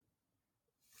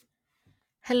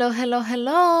Hello, hello,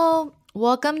 hello.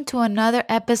 Welcome to another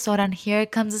episode on Here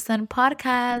Comes the Sun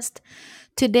podcast.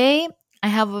 Today, I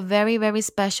have a very, very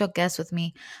special guest with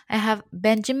me. I have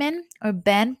Benjamin or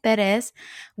Ben Perez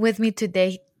with me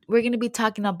today. We're going to be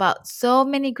talking about so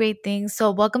many great things.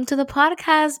 So, welcome to the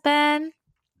podcast, Ben.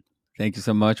 Thank you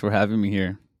so much for having me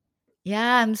here.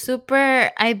 Yeah, I'm super.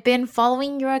 I've been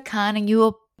following your account and you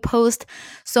will post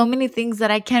so many things that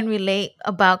I can relate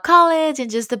about college and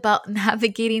just about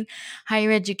navigating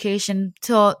higher education.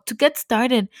 So, to get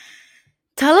started,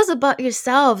 tell us about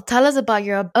yourself. Tell us about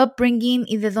your upbringing,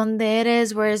 either donde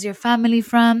eres, where is your family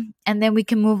from, and then we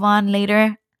can move on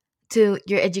later to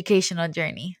your educational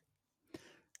journey.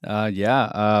 A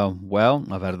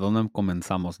ver, ¿dónde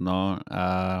comenzamos, no?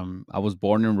 I was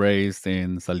born and raised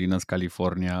in Salinas,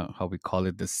 California, how we call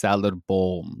it the Salad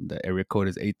Bowl. The area code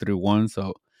is 831.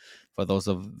 So, for those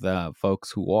of the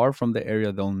folks who are from the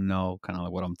area, don't know kind of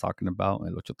like what I'm talking about,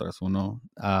 El 831.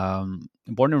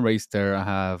 Born and raised there, I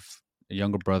have a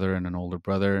younger brother and an older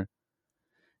brother.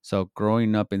 So,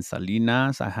 growing up in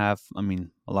Salinas, a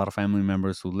lot of family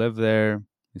members who live there.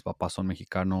 Mis papás son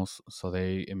mexicanos, so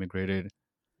they immigrated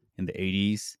in the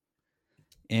 80s.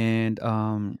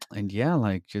 And yeah,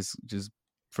 like just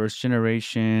first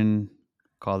generation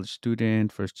college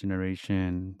student, first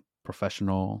generation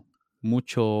professional,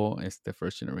 mucho este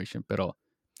first generation. Pero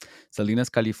Salinas,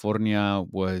 California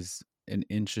was an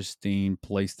interesting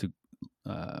place to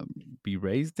uh, be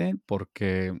raised in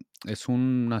porque es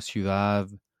una ciudad,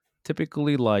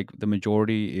 typically like the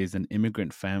majority is an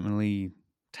immigrant family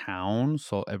town,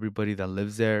 so everybody that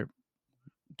lives there,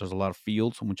 there's a lot of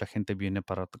fields, so mucha gente viene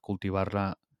para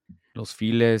cultivar los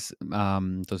files.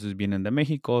 Entonces vienen de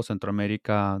México,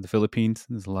 Centroamérica, the Philippines.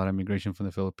 There's a lot of immigration from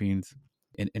the Philippines.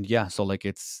 And yeah, so like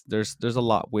there's a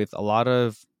lot with a lot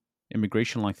of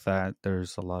immigration like that.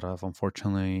 There's a lot of,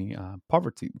 unfortunately,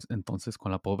 poverty. Entonces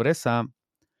con la pobreza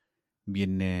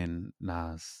vienen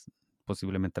las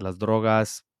posiblemente las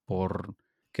drogas por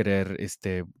querer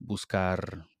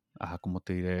buscar, como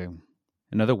te diré,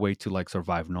 another way to like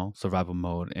survive, no? Survival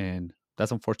mode. And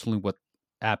that's unfortunately what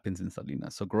happens in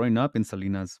Salinas. So growing up in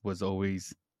Salinas was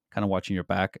always kind of watching your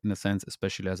back in a sense,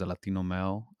 especially as a Latino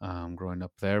male, growing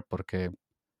up there, porque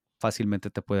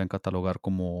fácilmente te pueden catalogar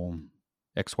como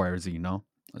X, Y, or Z, no?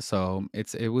 So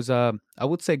it was I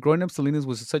would say growing up Salinas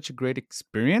was such a great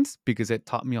experience because it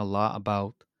taught me a lot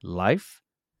about life.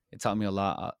 It taught me a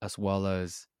lot, as well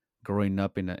as growing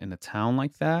up in a town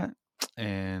like that,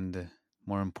 and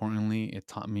more importantly, it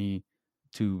taught me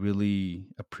to really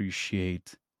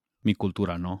appreciate mi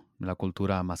cultura, no, la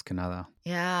cultura más que nada.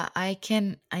 Yeah, I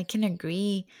can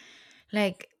agree.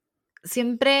 Like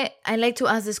siempre I like to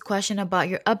ask this question about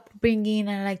your upbringing.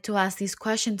 I like to ask these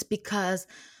questions because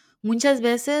muchas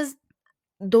veces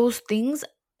those things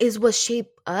is what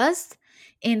shape us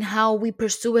in how we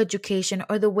pursue education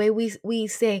or the way we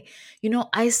say,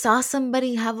 I saw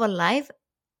somebody have a life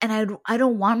and I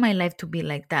don't want my life to be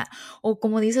like that. O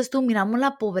como dices tú, miramos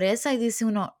la pobreza y dice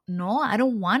uno, no, I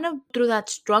don't want to through that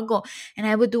struggle and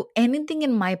I would do anything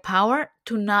in my power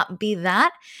to not be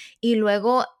that. Y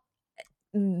luego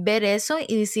ver eso y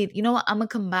decir, you know what, I'm gonna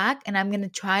come back and I'm gonna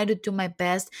try to do my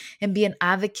best and be an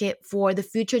advocate for the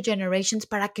future generations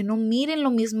para que no miren lo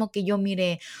mismo que yo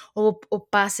miré o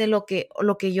pase lo que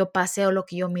yo pasé o lo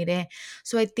que yo miré.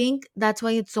 So I think that's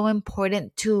why it's so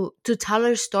important to tell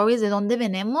our stories de dónde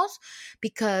venimos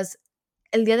because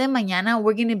el día de mañana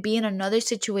we're going to be in another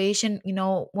situation,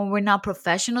 when we're not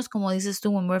professionals, como dices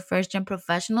tú, when we're first gen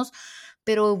professionals.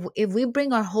 Pero if we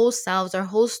bring our whole selves, our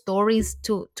whole stories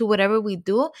to whatever we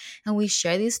do and we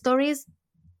share these stories,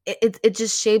 it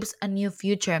just shapes a new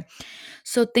future.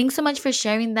 So thanks so much for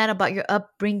sharing that about your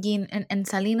upbringing in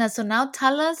Salinas. So now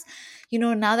tell us,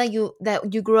 now that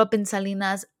you grew up in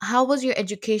Salinas, how was your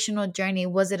educational journey?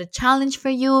 Was it a challenge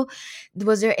for you?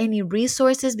 Was there any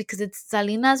resources? Because it's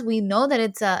Salinas, we know that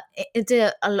it's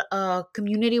a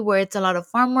community where it's a lot of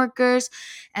farm workers,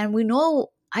 and we know.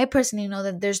 I personally know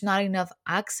that there's not enough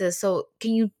access. So,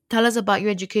 can you tell us about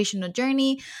your educational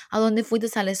journey? ¿A dónde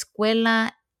fuiste a la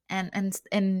escuela? And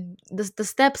the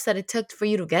steps that it took for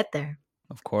you to get there.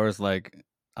 Of course, like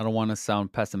I don't want to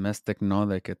sound pessimistic, no,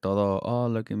 like que todo, oh,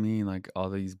 look at me, like all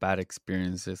these bad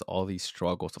experiences, all these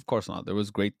struggles. Of course not. There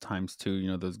was great times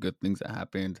too, there's good things that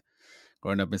happened.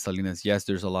 Growing up in Salinas, yes,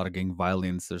 there's a lot of gang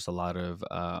violence. There's a lot of,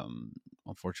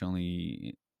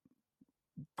 unfortunately,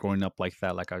 growing up like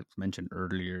that, like I mentioned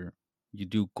earlier, you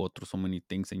do go through so many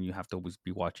things, and you have to always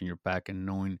be watching your back and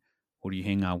knowing who do you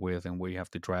hang out with and where you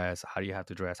have to dress, how do you have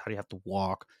to dress, how do you have to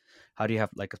walk, how do you have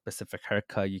like a specific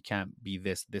haircut. You can't be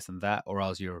this, and that, or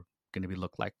else you're going to be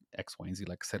look like X, Y, and Z,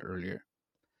 like I said earlier.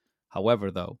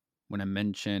 However, though, when I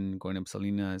mention going to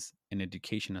Salinas and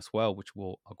education as well, which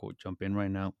I'll go jump in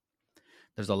right now.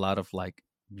 There's a lot of like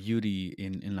beauty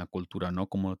in la cultura, no?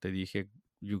 Como te dije,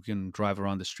 you can drive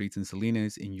around the streets in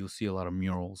Salinas and you'll see a lot of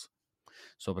murals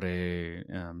sobre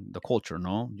the culture,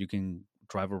 no? You can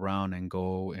drive around and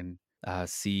go and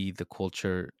see the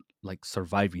culture like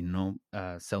surviving, no?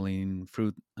 Selling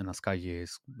fruit en las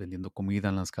calles, vendiendo comida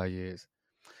en las calles.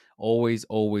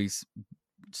 Always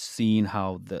seeing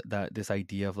how that this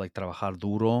idea of like trabajar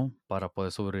duro para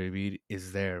poder sobrevivir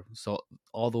is there. So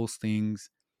all those things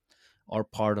are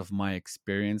part of my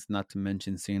experience. Not to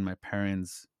mention seeing my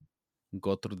parents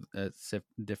go through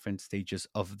different stages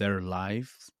of their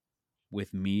lives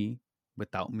with me,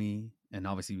 without me, and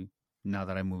obviously now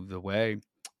that I moved away.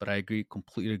 But I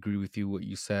completely agree with you what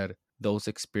you said. Those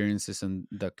experiences and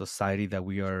the society that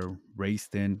we are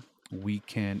raised in, we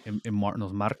can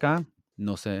nos marca,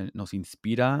 nos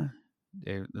inspira.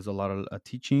 There's a lot of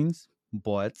teachings,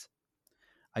 but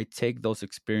I take those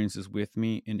experiences with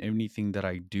me in anything that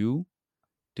I do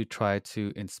to try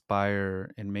to inspire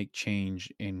and make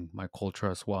change in my culture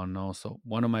as well. No, so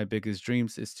one of my biggest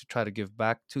dreams is to try to give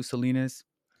back to Salinas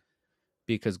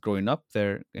because growing up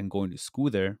there and going to school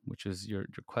there, which is your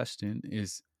question,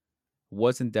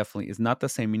 wasn't definitely is not the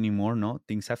same anymore. No,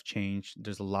 things have changed.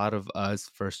 There's a lot of us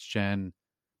first gen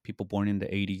people born in the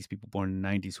 80s, people born in the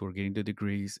 90s who are getting the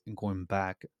degrees and going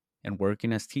back and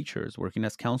working as teachers, working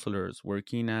as counselors,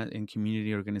 working in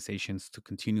community organizations to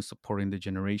continue supporting the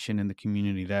generation and the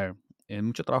community there. And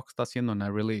mucho trabajo está haciendo, and I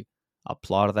really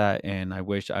applaud that. And I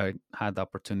wish I had the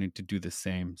opportunity to do the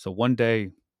same. So one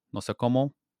day, no sé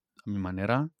cómo, a mi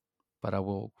manera, but I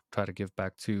will try to give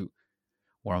back to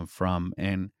where I'm from.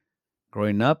 And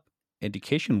growing up,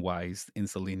 education wise in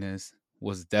Salinas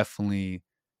was definitely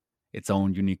its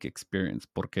own unique experience.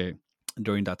 Porque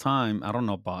during that time, I don't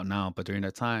know about now, but during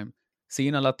that time,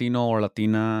 seeing a Latino or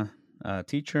Latina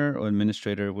teacher or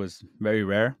administrator was very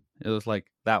rare. It was like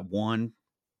that one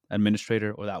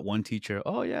administrator or that one teacher.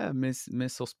 Oh yeah, Miss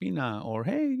Ospina, or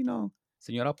hey,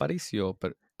 Señora Aparicio.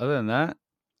 But other than that,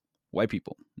 white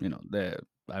people.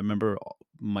 I remember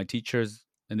my teachers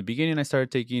in the beginning. I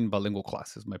started taking bilingual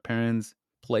classes. My parents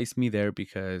placed me there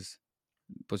because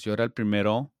pues yo era el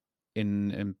primero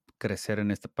en crecer en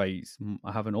este país.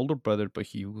 I have an older brother, but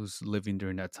he was living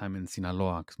during that time in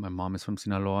Sinaloa because my mom is from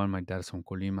Sinaloa and my dad is from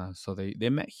Colima. So they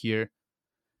met here,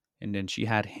 and then she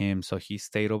had him. So he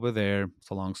stayed over there. It's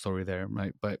a long story there,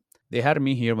 right? But they had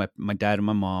me here, my dad and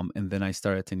my mom, and then I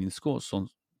started attending school. So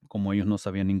como ellos no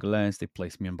sabían inglés, they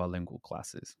placed me in bilingual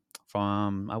classes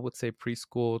from, I would say,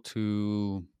 preschool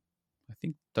to I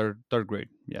think third grade.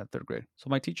 Yeah, third grade. So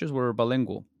my teachers were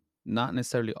bilingual. Not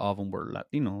necessarily all of them were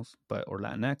Latinos, but or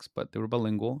Latinx, but they were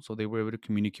bilingual, so they were able to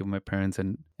communicate with my parents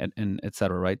and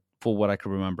etc. Right, for what I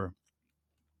could remember.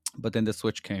 But then the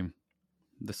switch came.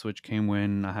 The switch came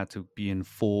when I had to be in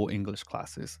full English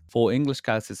classes. Full English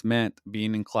classes meant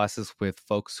being in classes with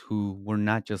folks who were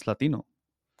not just Latino,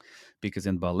 because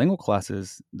in bilingual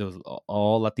classes there was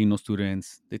all Latino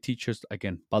students. The teachers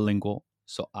again bilingual,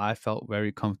 so I felt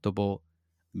very comfortable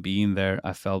being there.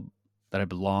 I felt that I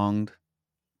belonged.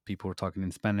 People were talking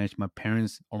in Spanish. My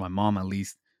parents, or my mom at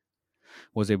least,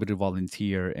 was able to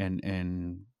volunteer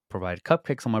and provide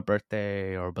cupcakes on my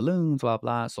birthday or balloons, blah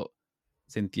blah. So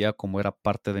sentía como era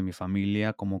parte de mi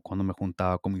familia, como cuando me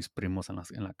juntaba con mis primos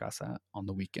en la casa on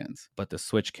the weekends. But the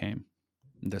switch came.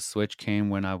 The switch came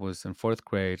when I was in fourth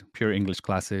grade. Pure English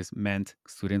classes meant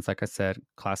students, like I said,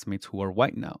 classmates who are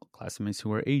white now, classmates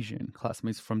who are Asian,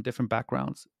 classmates from different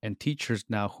backgrounds, and teachers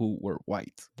now who were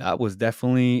white. That was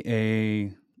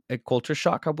definitely a culture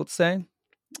shock, I would say.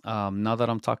 Now that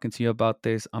I'm talking to you about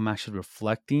this, I'm actually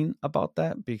reflecting about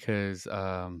that because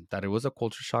that it was a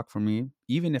culture shock for me,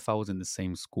 even if I was in the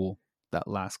same school. That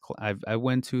I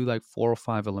went to like 4 or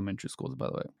 5 elementary schools, by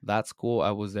the way. That school,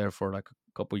 I was there for like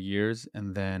a couple years,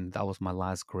 and then that was my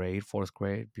last grade, fourth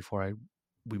grade, before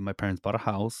my parents bought a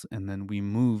house, and then we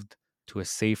moved to a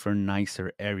safer,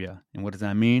 nicer area. And what does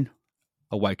that mean?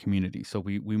 A white community. So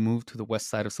we moved to the west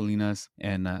side of Salinas,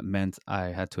 and that meant I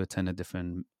had to attend a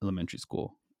different elementary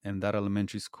school. And that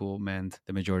elementary school meant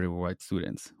the majority were white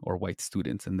students or white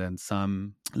students, and then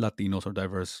some Latinos or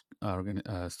diverse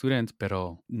students,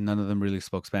 pero none of them really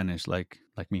spoke Spanish like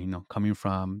me. Coming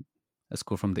from a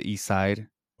school from the east side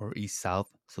or east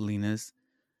south Salinas,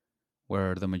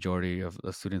 where the majority of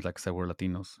the students, like I said, were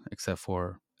Latinos, except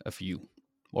for a few,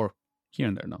 or here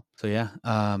and there, no. So yeah,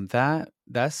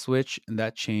 that switch and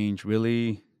that change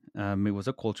really, it was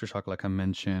a culture shock, like I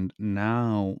mentioned.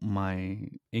 Now my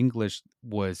English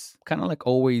was kind of like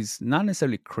always not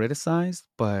necessarily criticized,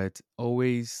 but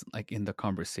always like in the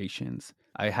conversations.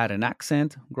 I had an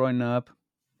accent growing up.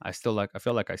 I feel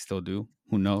like I still do.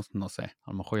 Who knows? No sé.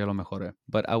 A lo mejor ya lo mejoré.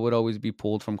 But I would always be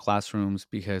pulled from classrooms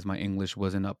because my English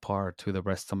wasn't up par to the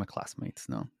rest of my classmates,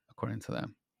 no, according to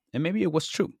them. And maybe it was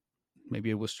true. Maybe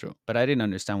it was true. But I didn't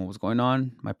understand what was going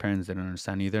on. My parents didn't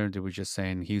understand either. They were just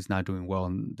saying he's not doing well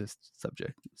in this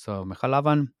subject. So me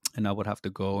jalaban, and I would have to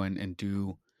go and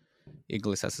do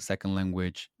English as a second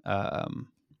language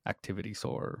activities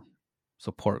or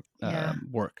support Yeah.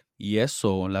 work. Y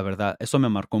eso, la verdad, eso me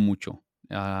marcó mucho.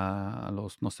 A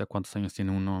los no sé cuántos años tiene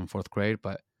uno en fourth grade,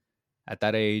 but at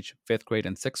that age, fifth grade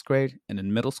and sixth grade, and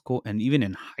in middle school, and even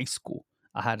in high school,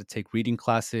 I had to take reading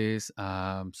classes,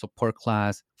 support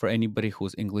class for anybody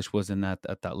whose English wasn't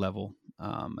at that level.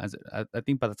 I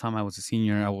think by the time I was a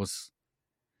senior, I was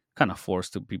kind of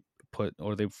forced to be put,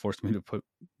 or they forced me to put,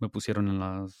 me pusieron en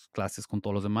las clases con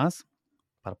todos los demás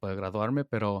para poder graduarme,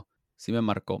 pero sí me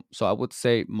marcó. So I would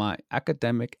say my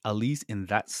academic, at least in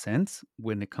that sense,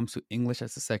 when it comes to English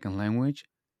as a second language,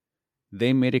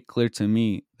 they made it clear to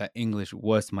me that English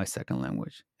was my second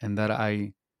language and that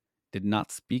I did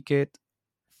not speak it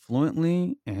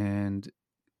fluently. And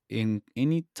in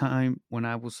any time when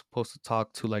I was supposed to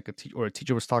talk to like a teacher or a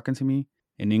teacher was talking to me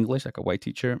in English, like a white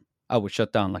teacher, I would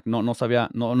shut down. Like no sabía,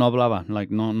 no hablaba,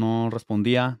 like no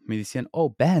respondía. Me decían, oh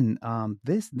Ben,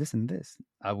 this and this.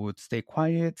 I would stay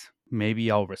quiet.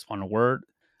 Maybe I'll respond a word.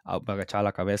 I'll agachar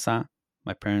la cabeza.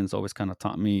 My parents always kind of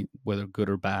taught me, whether good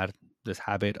or bad, this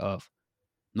habit of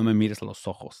no me mires a los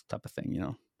ojos type of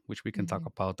thing, which we can talk Mhm.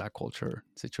 about that culture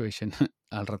situation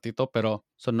al ratito, pero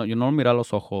so no, yo no miraba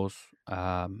los ojos,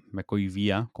 me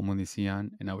cohibía, como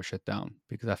decían, and I would shut down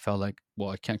because I felt like,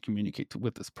 well, I can't communicate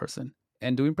with this person.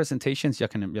 And doing presentations, ya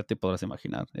te podrás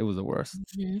imaginar, it was the worst.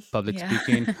 Mhm. Public Yeah.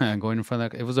 speaking, going in front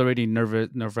of it was already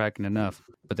nerve wracking enough,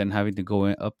 but then having to go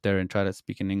up there and try to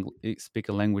speak in English, speak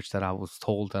a language that I was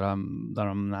told that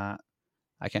I'm not,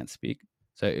 I can't speak.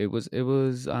 So it was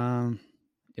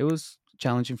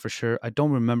challenging for sure. I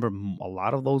don't remember a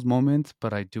lot of those moments,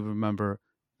 but I do remember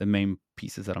the main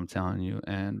pieces that I'm telling you.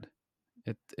 And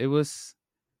it was,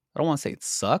 I don't want to say it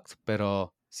sucked,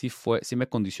 pero sí me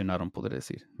condicionaron, podría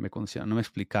decir. Me condicionaron, no me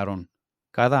explicaron.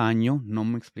 Cada año no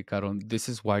me explicaron, this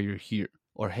is why you're here.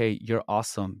 Or, hey, you're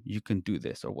awesome. You can do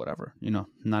this or whatever. Not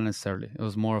necessarily. It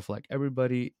was more of like,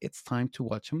 everybody, it's time to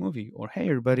watch a movie. Or, hey,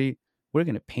 everybody, we're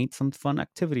going to paint some fun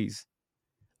activities.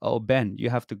 Oh, Ben, you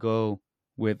have to go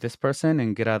with this person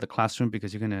and get out of the classroom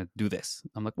because you're going to do this.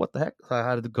 I'm like, what the heck? So I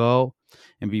had to go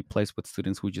and be placed with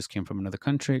students who just came from another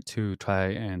country to try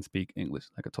and speak English,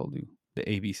 like I told you, the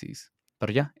ABCs.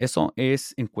 Pero ya, eso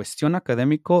es en cuestión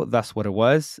académico. That's what it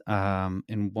was.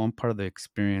 In one part of the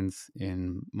experience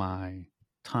in my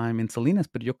time in Salinas.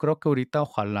 Pero yo creo que ahorita,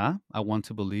 ojalá, I want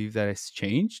to believe that it's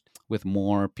changed with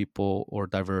more people or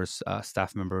diverse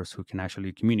staff members who can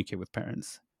actually communicate with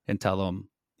parents and tell them,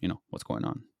 what's going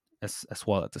on as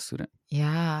well as the student.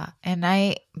 Yeah. And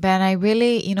Ben, I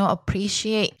really,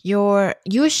 appreciate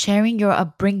you sharing your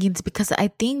upbringings because I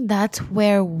think that's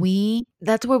where we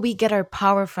get our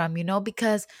power from,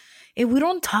 because if we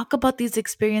don't talk about these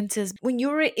experiences, when you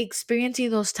were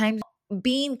experiencing those times,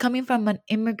 being coming from an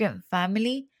immigrant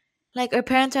family, like our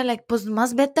parents are like, pues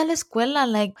más vete a la escuela,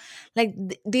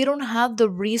 they don't have the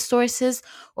resources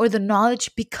or the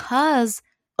knowledge because,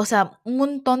 o sea, un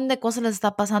montón de cosas les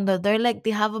está pasando.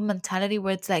 They have a mentality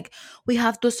where it's like, we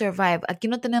have to survive. Aquí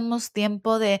no tenemos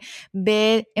tiempo de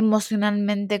ver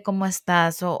emocionalmente cómo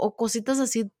estás o cositas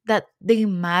así that they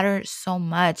matter so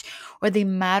much, or they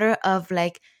matter of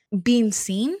like being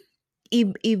seen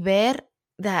y ver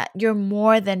that you're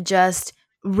more than just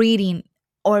reading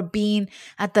or being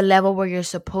at the level where you're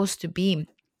supposed to be.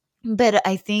 But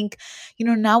I think,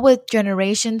 now with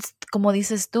generations, como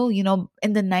dices tú,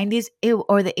 in the 90s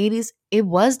or the 80s, it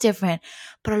was different.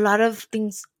 But a lot of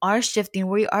things are shifting.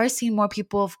 We are seeing more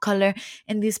people of color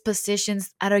in these positions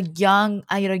at a young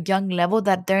level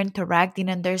that they're interacting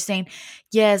and they're saying,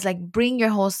 yes, like bring your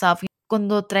whole self.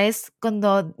 Cuando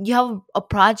you have a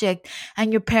project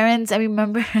and your parents, I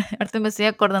remember, ahorita me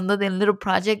estoy acordando del little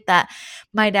project that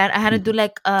my dad, I had to do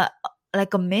Mhm.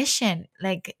 like a mission,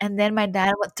 and then my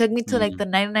dad took me to like Mm, the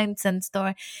 99-cent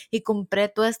store. Y compré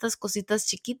todas estas cositas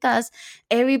chiquitas.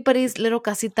 Everybody's little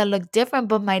casita looked different,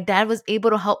 but my dad was able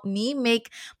to help me make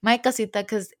my casita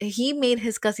because he made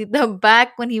his casita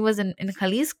back when he was in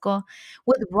Jalisco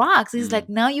with rocks. He's mm, like,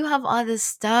 now you have all this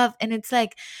stuff, and it's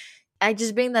like, I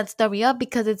just bring that story up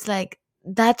because it's like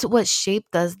that's what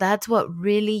shaped us. That's what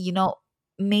really,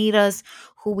 made us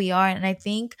who we are. And I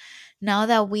think now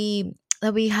that we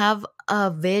have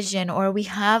a vision, or we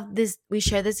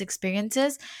share these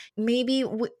experiences, maybe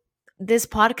this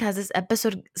podcast, this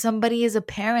episode, somebody is a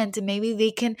parent and maybe they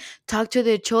can talk to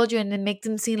their children and make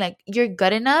them see like you're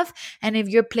good enough. And if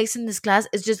you're placed in this class,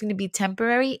 it's just going to be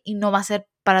temporary y no va a ser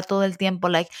para todo el tiempo.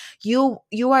 Like you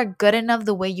are good enough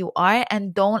the way you are,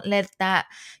 and don't let that,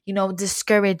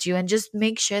 discourage you. And just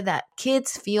make sure that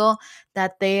kids feel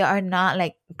that they are not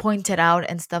like pointed out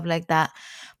and stuff like that.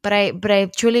 But I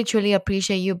truly, truly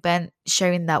appreciate you, Ben,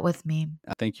 sharing that with me.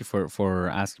 Thank you for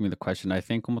asking me the question. I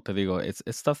think, como te digo, it's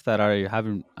stuff that I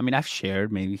haven't. I mean, I've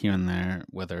shared maybe here and there,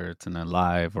 whether it's in a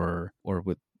live or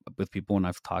with people when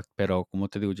I've talked. Pero como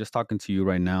te digo, just talking to you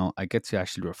right now, I get to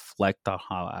actually reflect on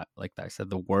how, like I said,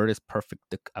 the word is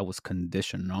perfect. I was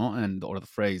conditioned, no, and or the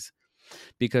phrase,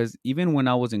 because even when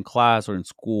I was in class or in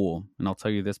school, and I'll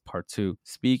tell you this part too,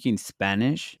 speaking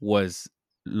Spanish was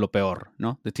lo peor,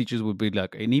 no? The teachers would be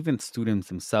like, and even students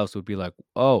themselves would be like,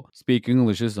 oh, speak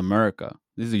English, this is America.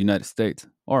 This is the United States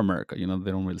or America. They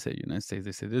don't really say United States.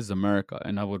 They say this is America.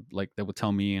 And I would like, they would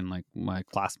tell me and like my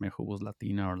classmate who was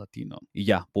Latina or Latino.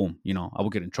 Yeah, boom, I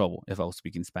would get in trouble if I was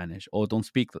speaking Spanish. Oh, don't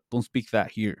speak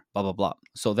that here, blah, blah, blah.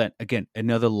 So then again,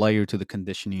 another layer to the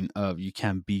conditioning of you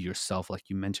can't be yourself. Like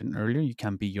you mentioned earlier, you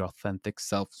can't be your authentic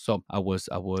self. So I was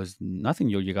nothing.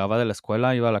 Yo llegaba de la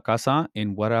escuela, iba a la casa,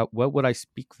 and what would I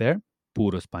speak there?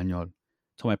 Puro español.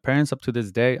 So my parents, up to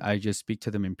this day, I just speak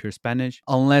to them in pure Spanish,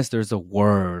 unless there's a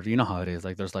word. You know how it is.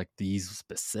 Like there's like these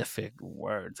specific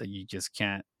words that you just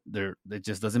can't. There, it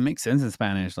just doesn't make sense in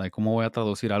Spanish. Like, ¿cómo voy a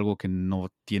traducir algo que no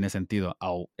tiene sentido?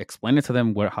 I'll explain it to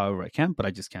them however I can, but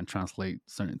I just can't translate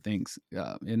certain things.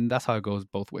 And that's how it goes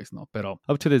both ways, no. But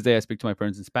up to this day, I speak to my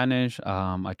parents in Spanish.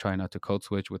 I try not to code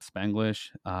switch with Spanglish.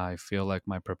 I feel like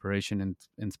my preparation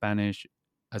in Spanish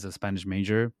as a Spanish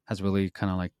major has really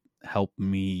kind of like help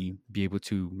me be able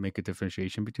to make a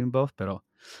differentiation between both, pero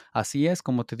así es,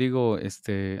 como te digo,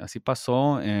 así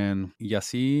pasó, y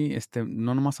así,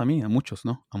 no nomás a mí, a muchos,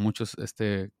 ¿no? A muchos,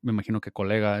 me imagino que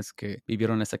colegas que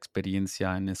vivieron esa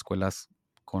experiencia en escuelas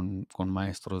con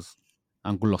maestros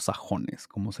anglosajones,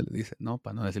 como se le dice, ¿no?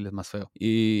 Para no decirles más feo.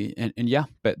 And yeah,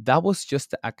 but that was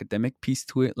just the academic piece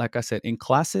to it. Like I said, in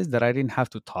classes that I didn't have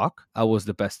to talk, I was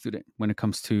the best student when it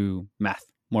comes to math,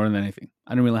 more than anything.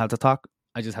 I didn't really have to talk.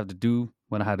 I just have to do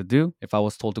what I had to do. If I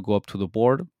was told to go up to the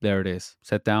board, there it is.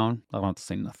 Sit down. I don't have to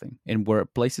say nothing. And where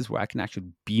places where I can actually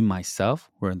be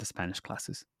myself were in the Spanish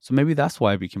classes. So maybe that's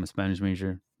why I became a Spanish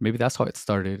major. Maybe that's how it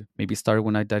started. Maybe it started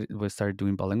when I started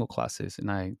doing bilingual classes, and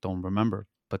I don't remember.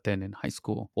 But then in high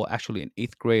school, well, actually in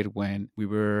eighth grade, when we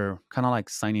were kind of like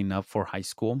signing up for high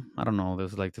school, I don't know,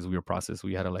 there's like this weird process.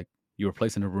 We had to like, you were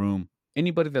placed in a room.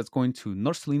 Anybody that's going to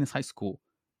North Salinas High School,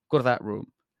 go to that room.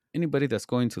 Anybody that's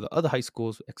going to the other high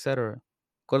schools, etc.,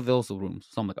 go to those rooms.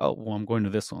 So I'm like, oh, well, I'm going to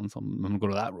this one, so I'm gonna go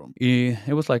to that room.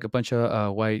 It was like a bunch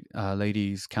of white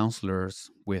ladies,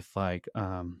 counselors with like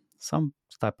some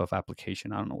type of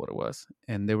application. I don't know what it was,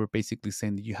 and they were basically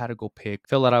saying that you had to go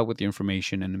fill it out with the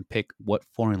information, and then pick what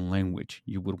foreign language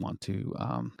you would want to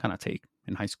kind of take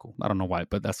in high school. I don't know why,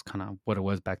 but that's kind of what it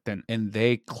was back then. And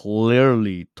they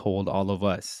clearly told all of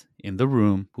us in the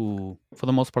room, who, for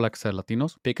the most part, like I said,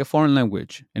 Latinos, pick a foreign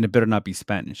language, and it better not be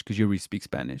Spanish because you already speak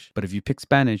Spanish. But if you pick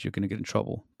Spanish, you're going to get in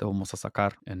trouble. Te vamos a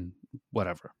sacar and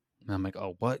whatever. And I'm like,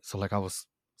 oh, what? So like I was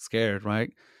scared,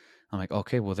 right? I'm like,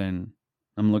 okay, well then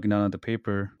I'm looking down at the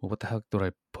paper. Well, what the heck did I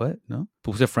put? No?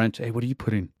 Puse French. Hey, what are you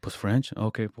putting? Put French?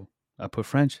 Okay, well, I put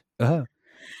French.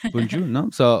 Bonjour, no?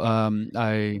 So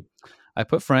I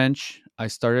put French. I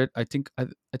think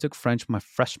I took French my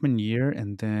freshman year,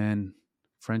 and then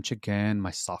French again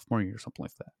my sophomore year, something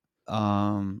like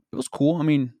that. It was cool. I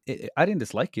mean, I didn't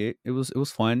dislike it. It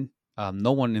was fun.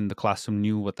 No one in the classroom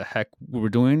knew what the heck we were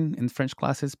doing in French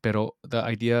classes, pero the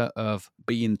idea of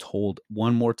being told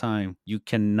one more time, you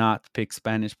cannot pick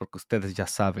Spanish porque ustedes ya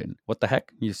saben. What the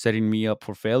heck? You're setting me up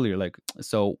for failure. Like,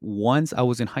 so once I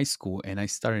was in high school and I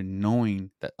started knowing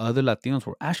that other Latinos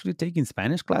were actually taking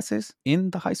Spanish classes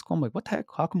in the high school, I'm like, what the heck?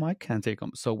 How come I can't take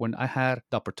them? So when I had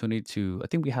the opportunity I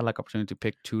think we had like opportunity to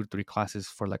pick 2 to 3 classes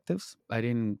for electives. I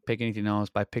didn't pick anything else,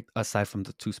 but I picked aside from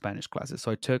the 2 Spanish classes.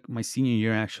 So I took my senior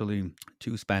year actually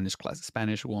 2 Spanish classes,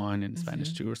 Spanish 1 and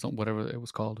Spanish Mhm. 2 or something, whatever it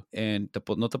was called. And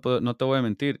no te voy a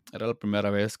mentir, era la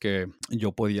primera vez que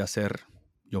yo podía ser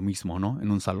yo mismo, ¿no? En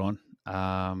un salón.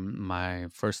 My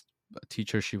first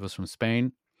teacher, she was from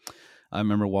Spain. I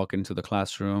remember walking into the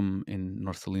classroom in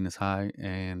North Salinas High,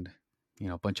 and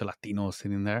a bunch of Latinos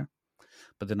sitting there.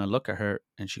 But then I look at her,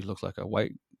 and she looks like a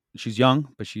white. She's young,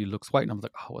 but she looks white, and I'm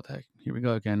like, oh, what the heck? Here we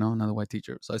go again. No, another white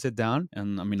teacher. So I sit down,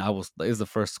 and I mean, it was the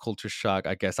first culture shock,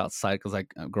 I guess, outside, because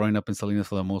like growing up in Salinas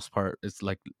for the most part, it's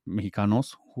like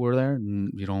Mexicanos who are there.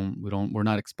 And we're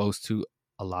not exposed to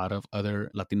a lot of other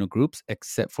Latino groups,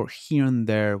 except for here and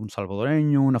there, un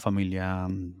salvadoreño, una familia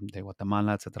de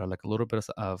Guatemala, etc., like a little bit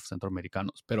of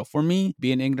Centroamericanos. But for me,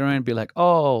 being ignorant, be like,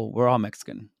 oh, we're all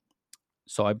Mexican.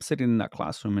 So I'm sitting in that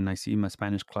classroom and I see my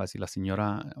Spanish class y la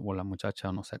señora o la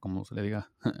muchacha, no sé cómo se le diga,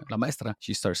 la maestra,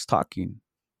 she starts talking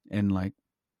and like,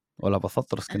 hola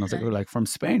vosotros, que no sé, Uh-huh. like from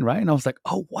Spain, right? And I was like,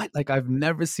 oh, what? Like I've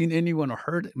never seen anyone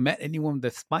or met anyone de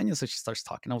España. So she starts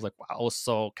talking. I was like, wow, I was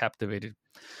so captivated.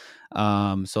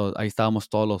 So ahí estábamos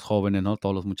todos los jóvenes, ¿no?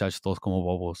 Todos los muchachos, todos como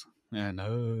bobos. And,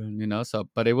 so,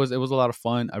 but it was a lot of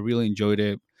fun. I really enjoyed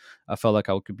it. I felt like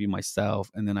I could be myself.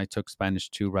 And then I took Spanish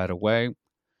 2 right away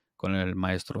con el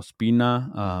maestro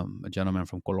Spina, a gentleman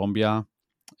from Colombia.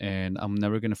 And I'm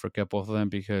never going to forget both of them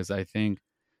because I think,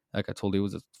 like I told you, it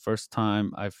was the first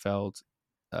time I felt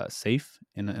safe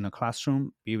in a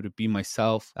classroom, be able to be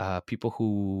myself. People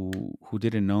who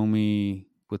didn't know me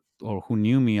with or who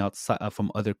knew me outside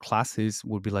from other classes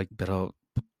would be like, pero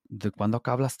 ¿de cuándo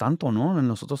acá hablas tanto, no? En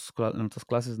otras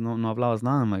clases no hablabas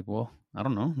nada. I'm like, well, I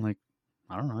don't know. Like,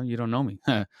 I don't know. You don't know me.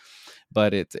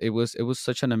 But it was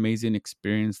such an amazing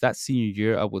experience. That senior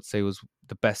year, I would say, was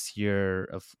the best year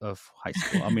of high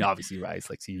school. I mean, obviously, right? It's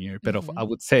like senior year, but I Mhm.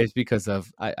 would say it's because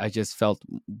of I just felt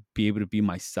be able to be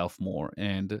myself more,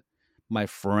 and my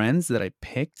friends that I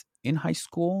picked in high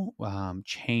school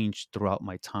changed throughout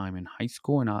my time in high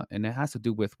school, and it has to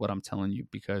do with what I'm telling you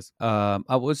because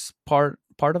I was part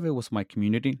of it was my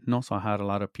community. And also, I had a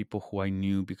lot of people who I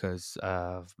knew because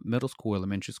of middle school,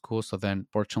 elementary school. So then,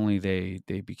 fortunately,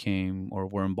 they became or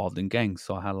were involved in gangs.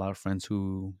 So I had a lot of friends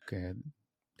who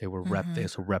they were rep Uh-huh.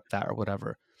 this or rep that or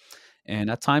whatever.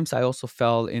 And at times, I also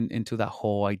fell into that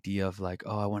whole idea of like,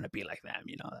 oh, I want to be like them.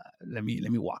 Let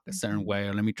me walk a certain Mhm. way,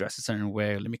 or let me dress a certain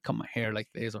way, or let me cut my hair like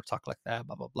this, or talk like that,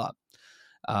 blah blah blah.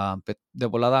 But the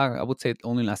volada, I would say it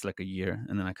only lasted like a year,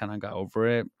 and then I kind of got over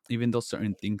it. Even though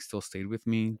certain things still stayed with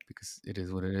me because it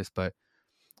is what it is. But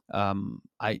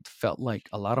I felt like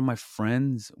a lot of my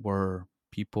friends were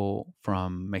people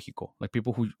from Mexico, like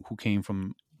people who came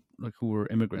from like who were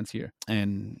immigrants here,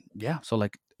 and yeah, so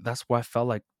like that's where I felt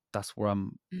like that's where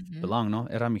I'm Mhm. belong, no?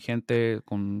 Era mi gente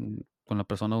con la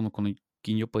persona con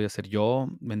quien yo podía ser yo,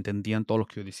 me entendían todo lo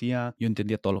que yo decía, yo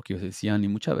entendía todo lo que ellos decían y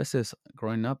muchas veces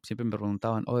growing up siempre me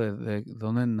preguntaban, oh, ¿de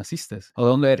dónde naciste? ¿O de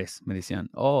dónde eres? Me decían,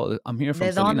 oh, I'm here from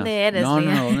 ¿De dónde Salinas. eres? No,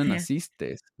 no, Yeah, no, ¿dónde yeah.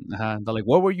 naciste? They're like,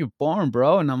 where were you born,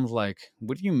 bro? And I was like,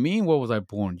 what do you mean, where was I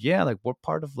born? Yeah, like, what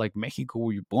part of like Mexico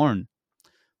were you born?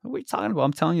 What are you talking about?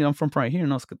 I'm telling you, I'm from right here.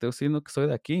 No, es que te estoy diciendo que soy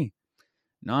de aquí.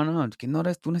 No, no, que no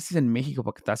eres, tú naciste en México,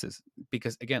 ¿para qué te haces?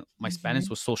 Because again, my Spanish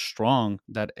Mhm. was so strong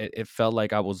that it felt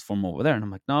like I was from over there. And I'm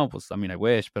like, no, pues, I mean, I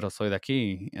wish, pero soy de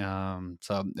aquí.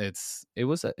 So it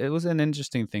was an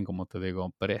interesting thing, como te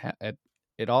digo, but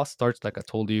it all starts, like I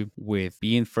told you, with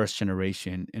being first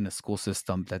generation in a school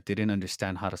system that didn't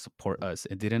understand how to support us.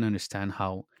 It didn't understand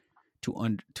how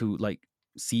to like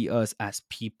see us as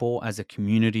people, as a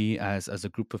community, as a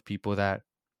group of people that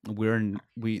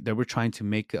that we're trying to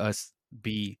make us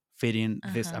be fit in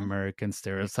this Uh-huh. American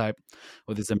stereotype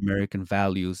or this American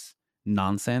values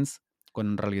nonsense.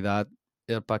 Cuando en realidad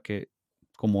es para que,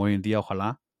 como hoy en día,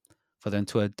 ojalá, for them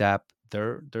to adapt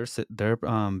their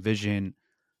vision,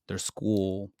 their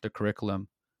school, their curriculum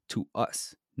to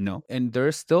us. No, and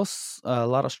there's still a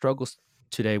lot of struggles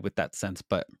today with that sense,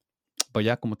 but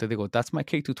yeah, como te digo, that's my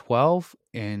K to 12.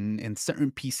 And in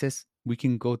certain pieces, we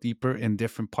can go deeper in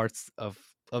different parts of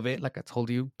it, like I told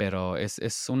you. Pero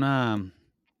es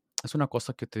una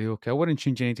cosa que te digo que I wouldn't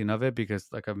change anything of it because,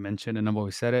 like I've mentioned and I've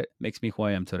always said it, makes me who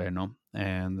I am today, no?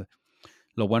 And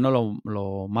lo bueno,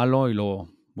 lo malo y lo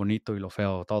bonito y lo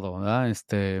feo, todo,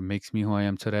 ¿verdad? Makes me who I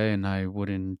am today, and I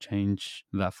wouldn't change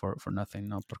that for nothing,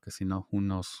 no? Porque si no, who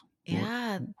knows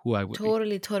Yeah, who I would be.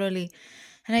 totally, totally.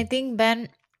 And I think Ben,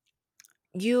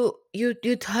 you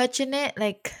touching it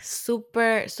like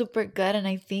super super good, and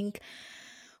I think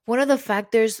one of the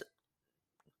factors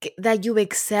that you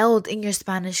excelled in your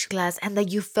Spanish class and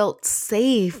that you felt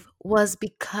safe was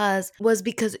because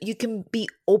you can be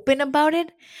open about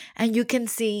it and you can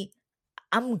see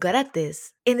I'm good at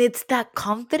this. And it's that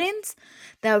confidence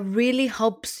that really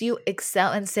helps you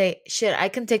excel and say, shit, I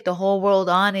can take the whole world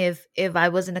on if I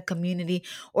was in a community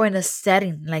or in a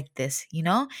setting like this, you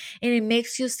know? And it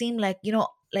makes you seem like,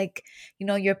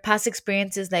 your past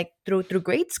experiences like through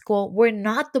grade school were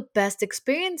not the best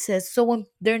experiences. So when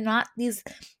they're not these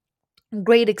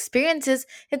great experiences,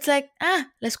 it's like,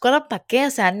 la escuela para qué, o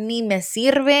sea, ni me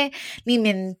sirve, ni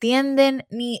me entienden,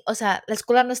 ni, o sea, la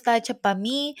escuela no está hecha para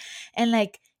mí, and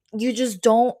like, you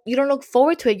don't look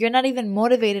forward to it, you're not even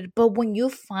motivated. But when you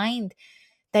find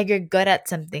that you're good at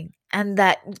something and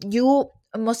that you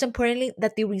most importantly,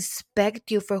 that they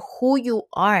respect you for who you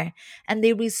are, and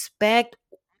they respect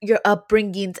your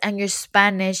upbringings and your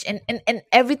Spanish and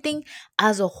everything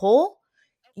as a whole.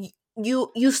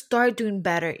 You start doing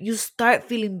better, you start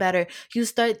feeling better, you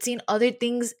start seeing other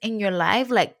things in your life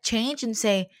like change, and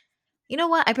say, you know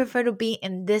what, I prefer to be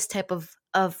in this type of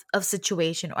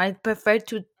situation, or I prefer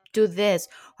to do this,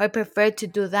 or I prefer to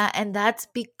do that. And that's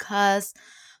because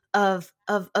of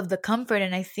the comfort.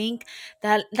 And I think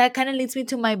that that kind of leads me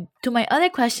to my other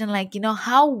question, like,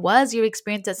 how was your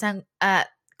experience at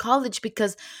college?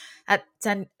 Because at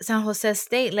San Jose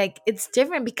State, like, it's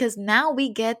different, because now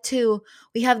we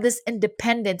have this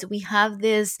independence, we have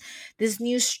this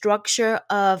new structure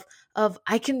of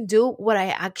I can do what I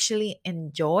actually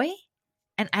enjoy,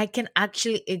 and I can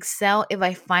actually excel if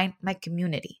I find my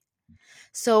community.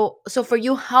 So for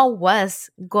you, how was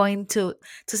going to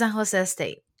San Jose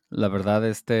State? La verdad,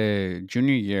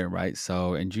 junior year, right?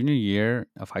 So in junior year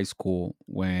of high school,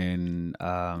 when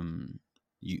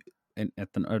you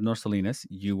at the North Salinas,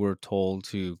 you were told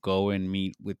to go and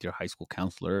meet with your high school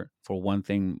counselor for one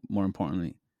thing. More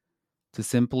importantly, to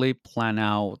simply plan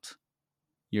out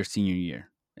your senior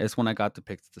year. It's when I got to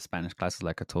pick the Spanish classes,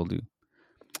 like I told you.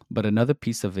 But another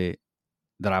piece of it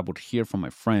that I would hear from my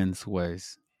friends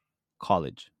was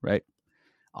college, right?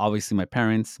 Obviously, my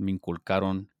parents me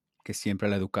inculcaron que siempre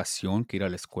la educación, que ir a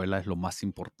la escuela es lo más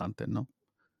importante, ¿no?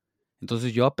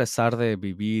 Entonces yo, a pesar de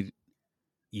vivir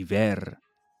y ver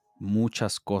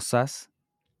muchas cosas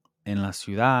en la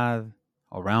ciudad,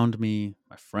 around me,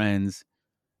 my friends,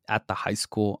 at the high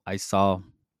school, I saw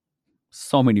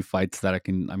so many fights that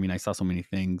I saw so many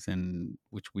things, and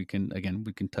which we can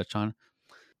touch on.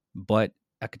 But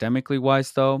academically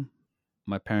wise, though,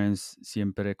 my parents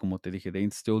siempre, como te dije, they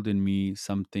instilled in me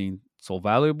something so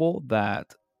valuable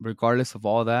that regardless of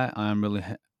all that, I'm really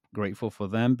grateful for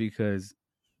them, because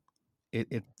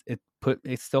it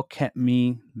still kept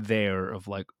me there of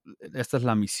like, esta es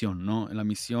la misión, no? La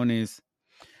misión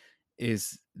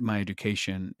is my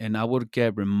education, and I would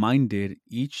get reminded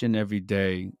each and every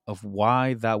day of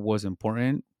why that was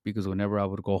important, because whenever I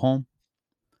would go home,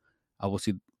 I would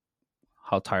see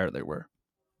how tired they were,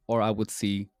 or I would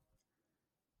see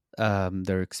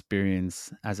their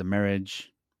experience as a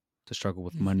marriage, to struggle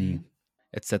with money, Mhm.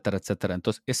 etcétera, etcétera.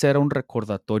 Entonces, ese era un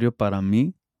recordatorio para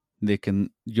mí de que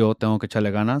yo tengo que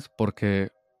echarle ganas, porque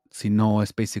si no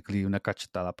es basically una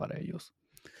cachetada para ellos.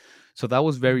 So that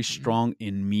was very Mhm. strong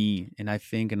in me, and I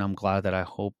think, and I'm glad that I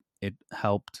hope it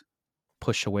helped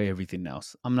push away everything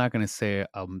else. I'm not going to say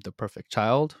I'm the perfect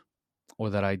child or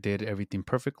that I did everything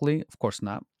perfectly. Of course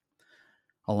not.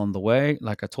 Along the way,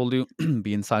 like I told you,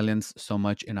 being silenced so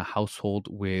much in a household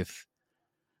with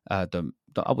the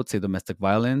I would say domestic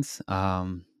violence,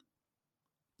 and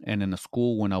in a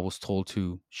school when I was told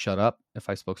to shut up if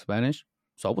I spoke Spanish.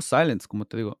 So I was silenced, como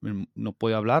te digo, no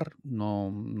podía hablar,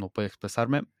 no podía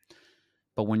expresarme.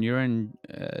 But when you're an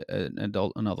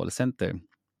adolescente,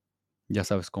 ya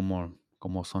sabes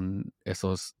cómo son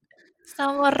esos.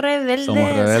 Somos Somos rebeldes.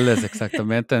 rebeldes,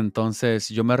 exactamente. Entonces,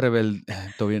 yo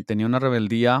tenía una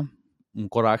rebeldía, un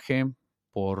coraje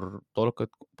por todo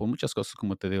por muchas cosas,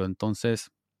 como te digo. Entonces,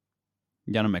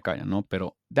 ya no me callan, ¿no?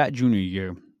 Pero that junior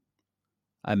year,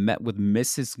 I met with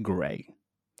Mrs. Gray.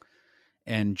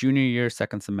 And junior year,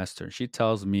 second semester, she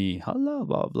tells me, hello,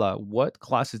 blah, blah, blah. What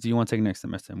classes do you want to take next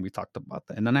semester? And we talked about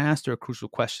that. And then I asked her a crucial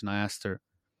question. I asked her,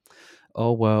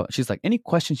 oh, well, she's like, any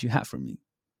questions you have for me?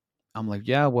 I'm like,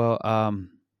 yeah, well, I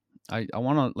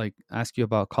want to like ask you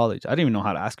about college. I didn't even know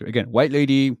how to ask her. Again, white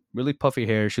lady, really puffy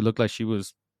hair. She looked like she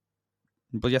was,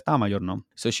 pues ya estaba mayor, no?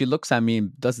 So she looks at me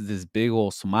and does this big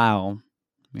old smile,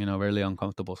 really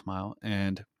uncomfortable smile,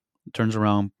 and turns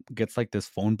around, gets like this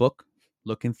phone book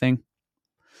looking thing,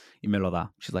 y me lo da.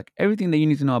 She's like, everything that you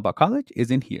need to know about college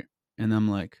is in here. And I'm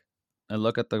like, I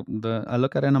look at I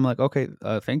look at it and I'm like, okay,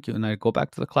 thank you. And I go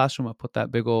back to the classroom. I put that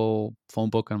big old phone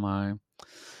book on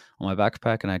my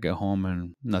backpack, and I get home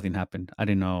and nothing happened. I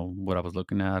didn't know what I was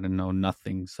looking at. I didn't know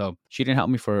nothing. So she didn't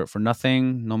help me for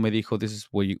nothing. No me dijo, this is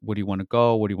where do you want to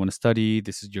go? What do you want to study?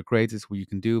 This is your grades. This is what you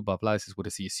can do. Blah, blah. This is what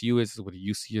a CSU is. This is what a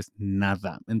UC is.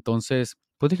 Nada. Entonces,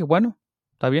 pues dije, bueno,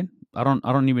 está bien. I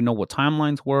don't even know what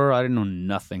timelines were. I didn't know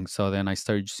nothing. So then I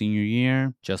started senior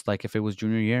year, just like if it was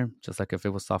junior year, just like if it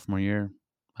was sophomore year.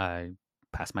 I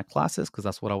passed my classes because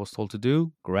that's what I was told to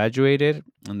do, graduated,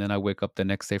 and then I wake up the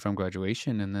next day from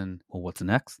graduation, and then, well, what's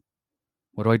next?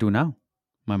 What do I do now?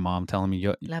 My mom telling me,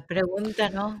 yo, La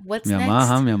pregunta, ¿no? What's mi mamá,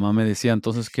 ajá, next? mi mamá me decía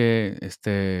entonces que,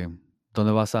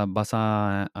 ¿dónde vas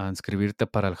a inscribirte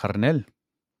para el Jarnel?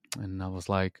 And I was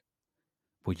like,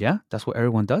 Well, yeah, that's what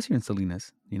everyone does here in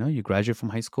Salinas. You know, you graduate from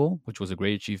high school, which was a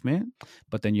great achievement,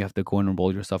 but then you have to go and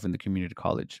enroll yourself in the community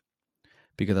college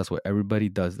because that's what everybody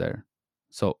does there.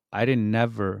 So I didn't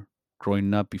never,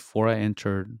 growing up before I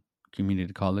entered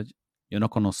community college, yo no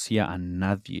conocía a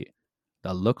nadie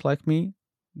that looked like me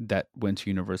that went to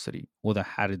university or that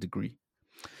had a degree.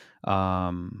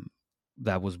 Um,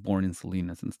 that was born in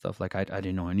Salinas and stuff. Like I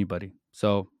didn't know anybody.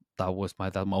 So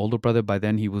that my older brother. By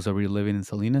then he was already living in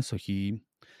Salinas, so he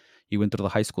went through the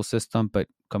high school system. But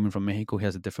coming from Mexico, he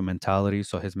has a different mentality.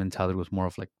 So his mentality was more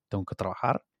of like tengo que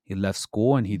trabajar. He left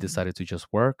school and he Mhm. decided to just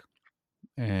work.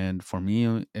 And for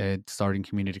me, starting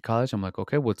community college, I'm like,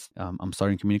 okay, I'm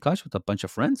starting community college with a bunch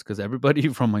of friends because everybody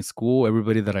from my school,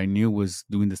 everybody that I knew was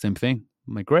doing the same thing.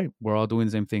 I'm like, great, we're all doing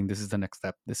the same thing. This is the next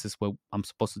step. This is what I'm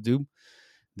supposed to do.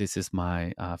 This is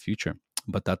my future.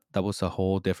 But that was a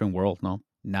whole different world. No,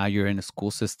 now you're in a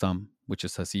school system, which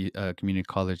is a community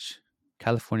college,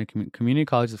 Community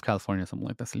College of California, something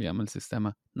like that. Se le llama el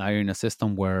sistema. Now you're in a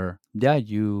system where yeah,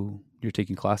 you're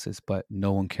taking classes, but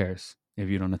no one cares if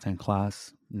you don't attend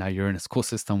class. Now you're in a school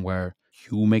system where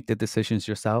you make the decisions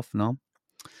yourself. No,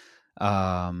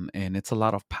 and it's a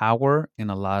lot of power and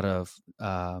a lot of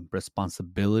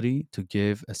responsibility to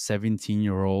give a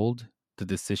 17-year-old the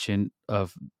decision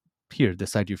of here,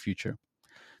 decide your future.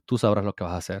 Tú sabrás lo que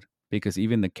vas a hacer. Because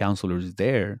even the counselors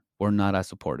there were not as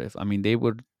supportive. I mean,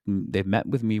 they met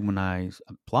with me when I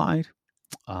applied,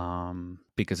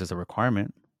 because it's a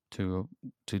requirement to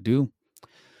do.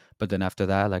 But then after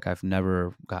that, like I've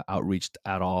never got outreached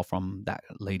at all from that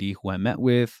lady who I met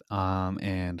with,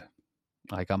 and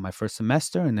I got my first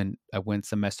semester, and then I went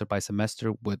semester by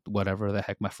semester with whatever the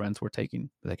heck my friends were taking.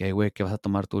 Like, hey, wait, ¿qué vas a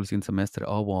tomar tú el siguiente semestre?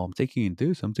 Oh, well, I'm taking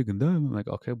this, I'm taking that. I'm like,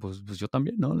 okay, pues yo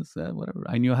también, no, whatever.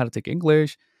 I knew how to take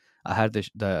English. I had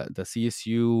the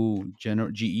CSU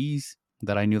general GEs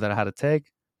that I knew that I had to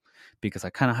take because I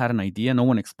kind of had an idea. No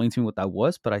one explained to me what that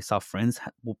was, but I saw friends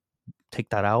will take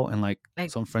that out, and like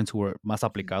Like, some friends who were más mhm,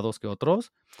 aplicados que otros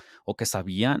o que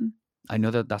sabían. I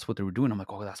know that that's what they were doing. I'm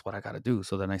like, oh, that's what I got to do.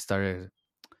 So then I started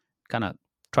kind of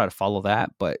try to follow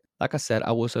that. But like I said,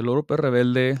 I was a little bit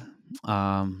rebelde.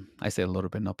 I say a little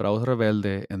bit, no, but I was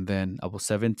rebelde. And then I was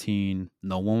 17.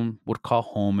 No one would call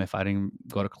home if I didn't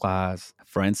go to class.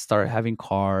 Friends started having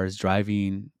cars,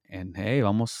 driving, and hey, ¿a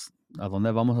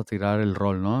dónde vamos a tirar el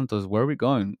rol, no? Entonces, where are we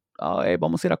going? Oh, hey,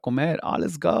 vamos a ir a comer. Oh,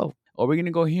 let's go. Oh, we're going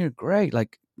to go here. Great.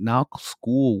 Like now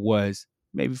school was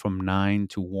maybe from 9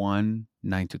 to 1,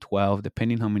 9 to 12,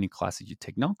 depending how many classes you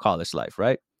take. Now college life,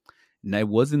 right? And it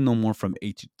wasn't no more from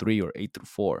 8 to 3 or 8 to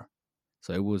 4.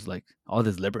 So it was like all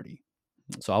this liberty.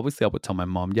 So obviously I would tell my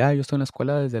mom, yeah, yo estoy en la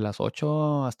escuela desde las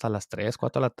 8 hasta las 3, 4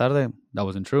 de la tarde. That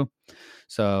wasn't true.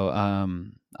 So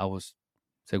I was,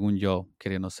 según yo,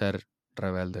 queriendo ser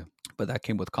rebelde. But that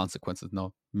came with consequences,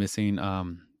 no? Missing,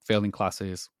 failing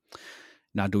classes,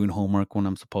 not doing homework when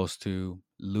I'm supposed to,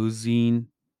 losing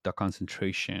the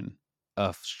concentration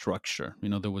of structure. You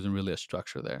know, there wasn't really a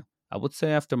structure there. I would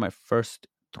say after my first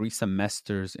 3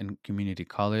 semesters in community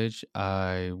college,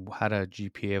 I had a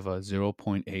GPA of a zero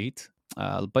point 0.8,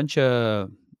 a bunch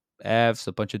of F's,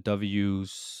 a bunch of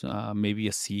W's, maybe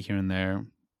a C here and there.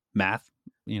 Math,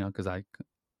 you know, because I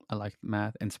like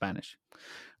math and Spanish.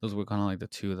 Those were kind of like the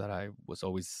two that I was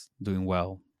always doing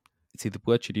well. Si de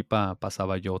pura chiripa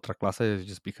pasaba yo otra clase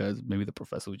just because maybe the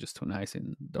professor was just too nice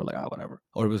and they're like, ah, whatever.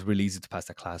 Or it was really easy to pass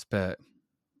the class. But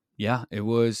yeah, it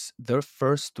was their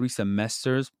first 3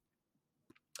 semesters.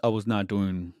 I was not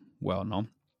doing well, no?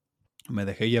 Me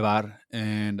dejé llevar.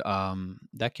 And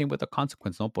that came with a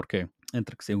consequence, ¿no? Porque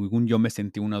entre que según yo me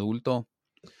sentí un adulto,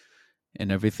 and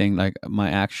everything like my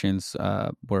actions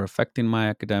were affecting my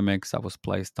academics. I was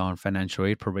placed on financial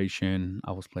aid probation,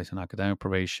 I was placed on academic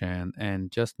probation, and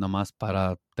just nomás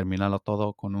para terminarlo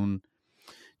todo con un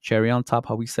cherry on top,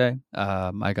 how we say,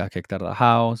 I got kicked out of the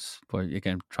house for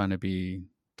again trying to be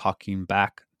talking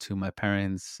back to my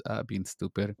parents, being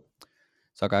stupid.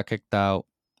 So I got kicked out.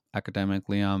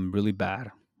 Academically, I'm really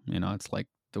bad. You know, it's like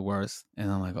the worst.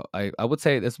 And I'm like, oh, I would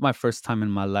say this is my first time in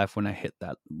my life when I hit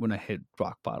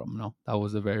rock bottom. No, that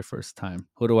was the very first time.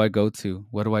 Who do I go to?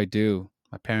 What do I do?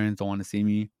 My parents don't want to see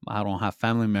me. I don't have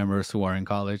family members who are in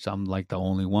college. I'm like the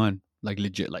only one. Like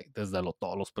legit, like desde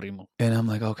todos los primos. And I'm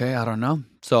like, okay, I don't know.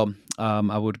 So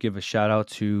I would give a shout out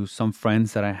to some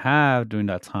friends that I have during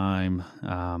that time.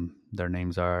 Their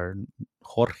names are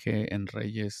Jorge and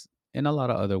Reyes and a lot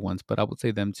of other ones, but I would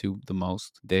say them two the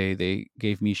most. They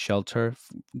gave me shelter,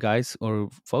 guys or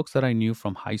folks that I knew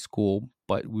from high school,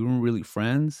 but we weren't really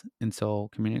friends until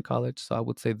community college. So I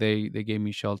would say they gave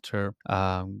me shelter,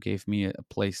 gave me a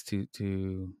place to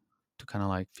kind of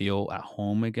like feel at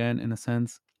home again in a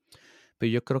sense.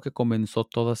 Pero yo creo que comenzó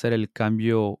todo a hacer el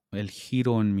cambio, el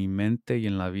giro en mi mente y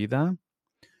en la vida.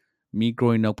 Me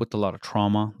growing up with a lot of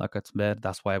trauma, like I said,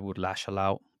 that's why I would lash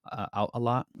out a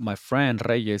lot. My friend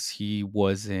Reyes, he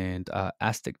was in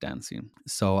Aztec dancing,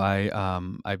 so I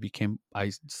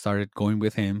started going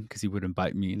with him because he would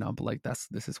invite me, and I'd be like,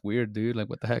 this is weird, dude. Like,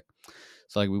 what the heck?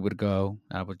 So like we would go,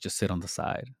 and I would just sit on the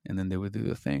side, and then they would do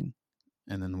the thing,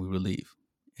 and then we would leave.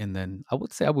 And then I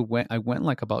would say I went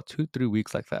like about 2 3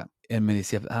 weeks like that. And me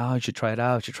decía, oh, you should try it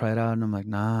out, you should try it out. And I'm like,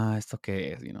 nah, it's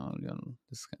okay, it's kind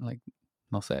of like,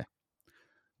 no sé.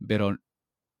 Pero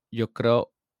yo creo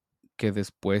que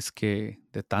después que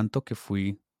de tanto que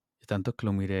fui, de tanto que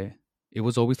lo miré, it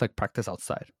was always like practice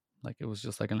outside. Like it was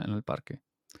just like en el parque.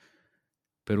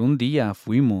 Pero un día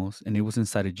fuimos and it was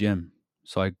inside a gym.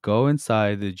 So I go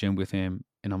inside the gym with him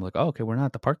and I'm like, oh, okay, we're not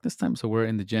at the park this time. So we're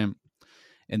in the gym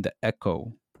and the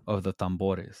echo of the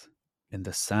tambores and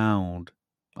the sound.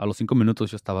 A los 5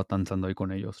 minutos yo estaba danzando ahí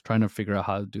con ellos, trying to figure out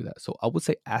how to do that. So I would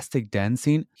say Aztec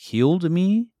dancing healed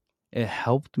me, it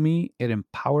helped me, it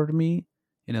empowered me,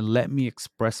 and it let me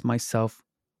express myself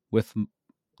with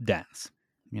dance.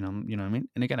 You know what I mean?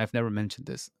 And again, I've never mentioned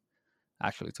this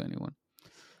actually to anyone.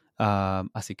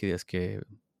 Así que es que,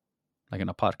 like in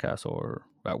a podcast or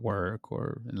at work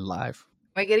or in live,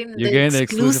 We're getting you're the getting the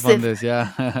exclusive on exclusive. this,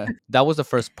 yeah. That was the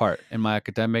first part in my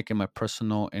academic, in my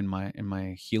personal, in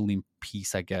my healing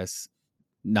piece, I guess.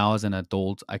 Now as an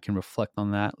adult, I can reflect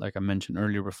on that. Like I mentioned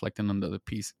earlier, reflecting on the other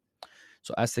piece.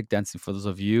 So Aztec dancing, for those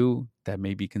of you that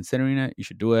may be considering it, you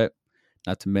should do it.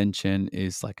 Not to mention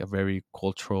is like a very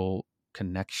cultural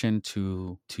connection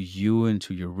to you and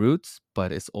to your roots,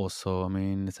 but it's also, I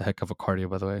mean, it's a heck of a cardio,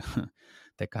 by the way.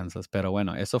 Te cansas. Pero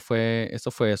bueno, eso fue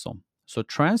eso. So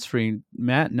transferring,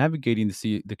 navigating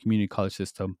the community college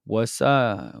system was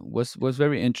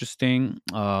very interesting.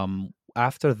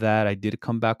 After that, I did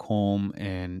come back home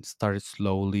and started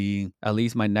slowly. At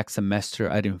least my next semester,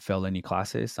 I didn't fail any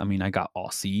classes. I mean, I got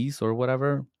all C's or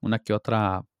whatever, una que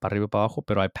otra para arriba para abajo,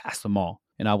 pero I passed them all.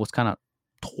 And I was kind of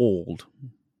told,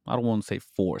 I don't want to say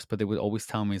forced, but they would always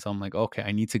tell me. So I'm like, okay,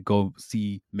 I need to go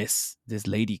see this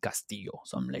lady Castillo,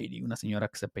 some lady, una señora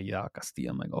que se apellidaba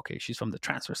Castillo. I'm like, okay, she's from the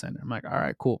transfer center. I'm like, all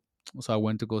right, cool. So I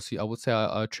went to go see. I would say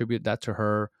I attribute that to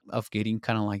her of getting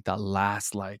kind of like that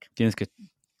last, like, tienes que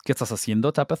 ¿qué estás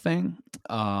haciendo type of thing.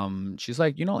 She's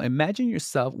like, imagine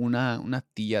yourself una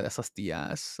tía de esas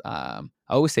tías. I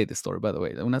always say this story, by the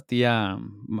way. Una tía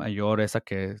mayor, esa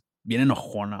que viene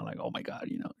enojona, like, oh my God,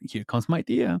 here comes my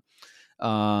tía.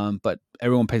 But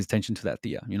everyone pays attention to that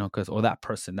tia, because or that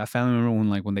person, that family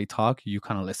member, when they talk, you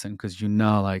kind of listen because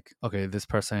like, okay, this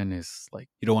person is like,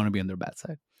 you don't want to be on their bad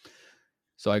side.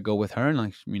 So I go with her and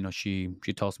like, she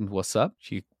tells me what's up.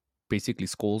 She basically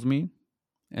scolds me,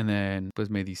 and then pues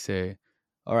me dice,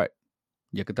 all right,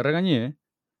 ya que te regañé,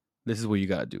 this is what you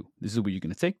gotta do. This is what you're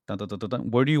gonna take. Dun, dun, dun, dun,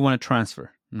 dun. Where do you want to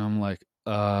transfer? And I'm like,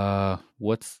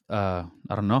 what's I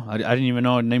don't know. I didn't even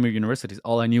know the name of universities.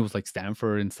 All I knew was like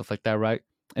Stanford and stuff like that, right?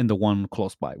 And the one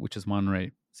close by, which is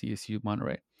Monterey, CSU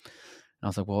Monterey. And I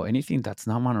was like, well, anything that's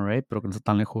not Monterey, pero que no está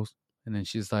tan lejos. And then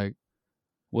she's like,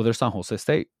 well, there's San Jose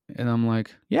State. And I'm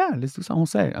like, yeah, let's do San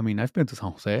Jose. I mean, I've been to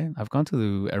San Jose. I've gone to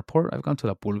the airport. I've gone to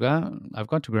La Pulga. I've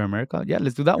gone to Great America. Yeah,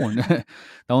 let's do that one. That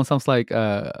one sounds like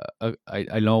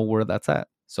I know where that's at.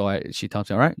 So she tells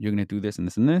me, all right, you're going to do this and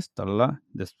this and this. Da, da, da.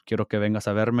 This, quiero que vengas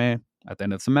a verme at the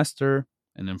end of the semester.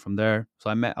 And then from there, so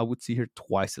I would see her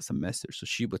twice a semester. So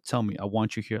she would tell me, I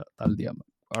want you here tal día.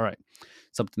 All right.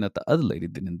 Something that the other lady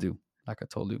didn't do, like I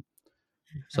told you.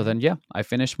 So then, yeah, I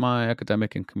finished my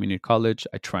academic in community college.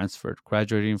 I transferred.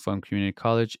 Graduating from community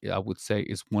college, I would say,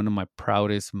 is one of my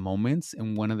proudest moments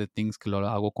and one of the things que lo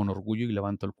hago con orgullo y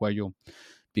levanto el cuello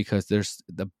because there's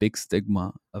the big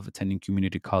stigma of attending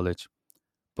community college.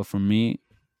 But for me,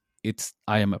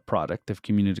 I am a product of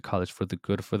community college for the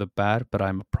good, for the bad, but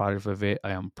I'm a product of it.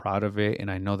 I am proud of it.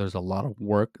 And I know there's a lot of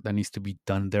work that needs to be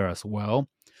done there as well.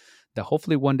 That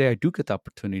hopefully one day I do get the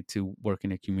opportunity to work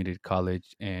in a community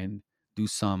college and do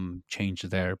some change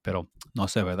there, pero no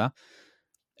sé, ¿verdad?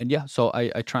 And yeah, so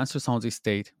I transferred San Jose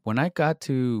State. When I got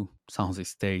to San Jose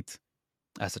State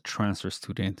as a transfer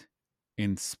student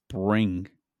in spring,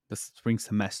 the spring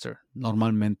semester,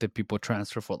 normalmente people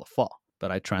transfer for the fall,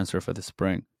 but I transferred for the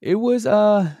spring. It was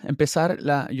empezar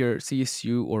your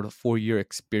CSU or the 4-year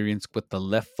experience with the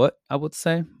left foot, I would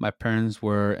say. My parents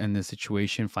were in a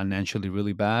situation financially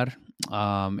really bad,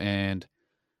 and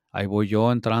ahí voy yo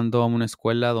entrando a una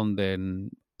escuela donde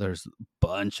there's a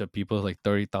bunch of people, like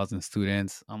 30,000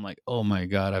 students. I'm like, oh my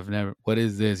God, what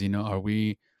is this? Are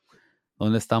we,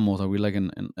 ¿dónde estamos? Are we like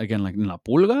again, like in La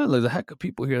Pulga? There's a heck of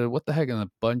people here. What the heck? And a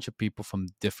bunch of people from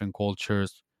different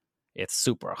cultures. it's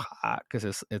super hot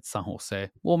because it's San Jose.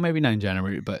 Well, maybe not in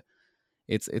January, but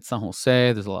it's San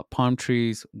Jose. There's a lot of palm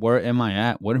trees. Where am I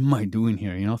at? What am I doing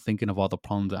here? You know, thinking of all the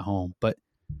problems at home. But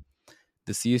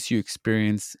the CSU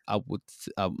experience,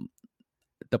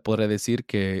 te podré decir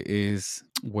que is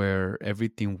where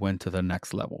everything went to the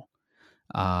next level.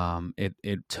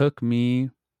 It took me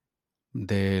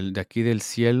de aquí del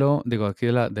cielo, digo, aquí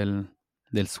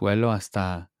del suelo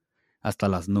hasta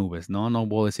las nubes, ¿no? No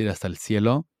puedo decir hasta el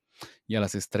cielo y a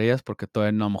las estrellas porque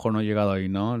todavía no, a lo mejor no he llegado ahí,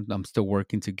 ¿no? I'm still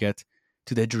working to get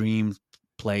to the dream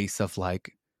place of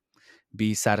like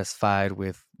be satisfied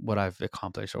with what I've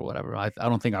accomplished or whatever. I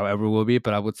don't think I ever will be,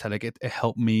 but I would say like it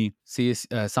helped me see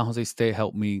San Jose State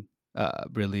helped me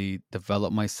really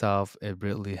develop myself. It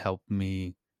really helped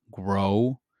me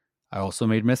grow. I also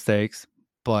made mistakes,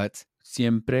 but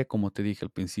siempre, como te dije al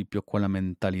principio, con la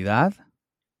mentalidad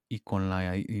y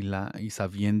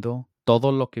sabiendo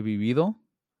todo lo que he vivido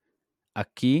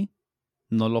aquí,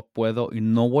 no lo puedo y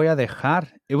no voy a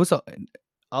dejar.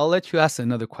 I'll let you ask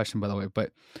another question, by the way,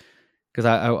 but because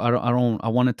I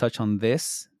want to touch on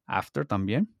this after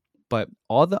también. But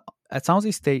at San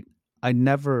Jose State,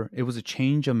 it was a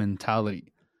change of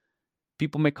mentality.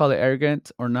 People may call it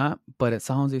arrogant or not, but at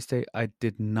San Jose State, I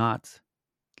did not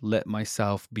let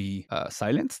myself be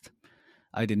silenced.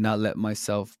 I did not let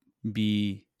myself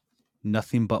be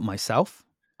nothing but myself.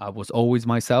 I was always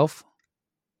myself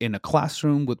in a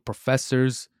classroom with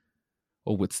professors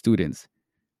or with students.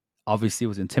 Obviously, it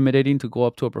was intimidating to go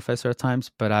up to a professor at times,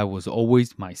 but I was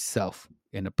always myself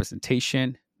in a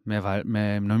presentation. No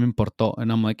me importó.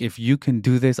 And I'm like, if you can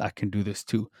do this, I can do this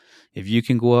too. If you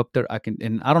can go up there, I can.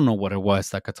 And I don't know what it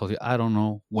was. Like I told you, I don't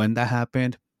know when that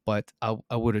happened, but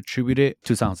I would attribute it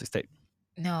to San Jose State.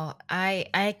 No,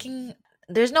 I can.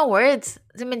 There's no words.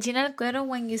 Se me enchina el cuero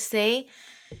when you say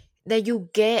that you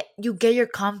get your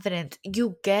confidence.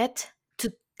 You get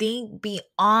to think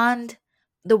beyond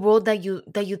the world that you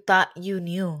thought you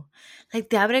knew. Like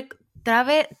te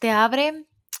abre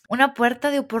una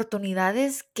puerta de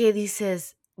oportunidades que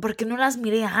dices, ¿por qué no las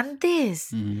miré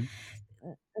antes? Mm-hmm.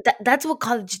 That's what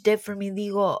college did for me.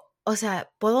 Digo, o sea,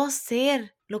 puedo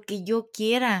hacer lo que yo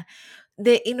quiera.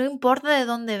 Y no importa de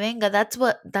dónde venga.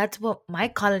 That's what my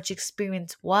college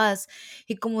experience was.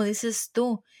 Y como dices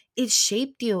tú, it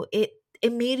shaped you. It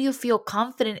made you feel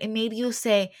confident. It made you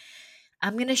say,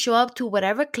 I'm gonna show up to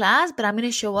whatever class, but I'm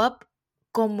gonna show up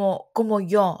como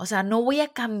yo. O sea, no voy a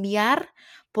cambiar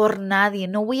por nadie.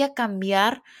 No voy a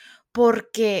cambiar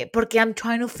porque I'm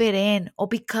trying to fit in or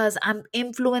because I'm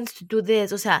influenced to do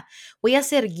this. O sea, voy a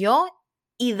ser yo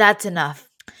y that's enough.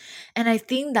 And I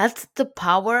think that's the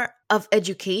power of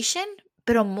education,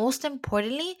 but most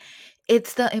importantly,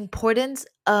 it's the importance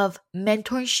of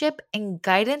mentorship and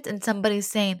guidance and somebody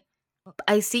saying,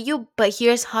 I see you, but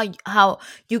here's how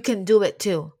you can do it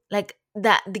too. Like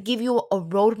that, they give you a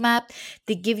roadmap,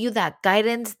 they give you that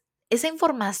guidance. Esa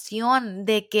información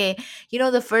de que,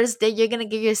 the first day you're gonna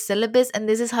get your syllabus, and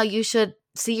this is how you should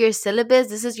see your syllabus,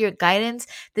 this is your guidance,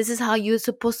 this is how you're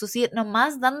supposed to see it.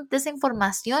 Nomás dándote esa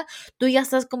información, tú ya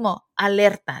estás como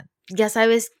alerta. Ya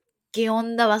sabes qué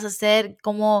onda vas a hacer,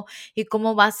 cómo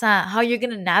how you're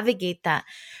gonna navigate that.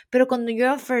 Pero cuando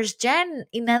you're a first gen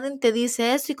y nadie te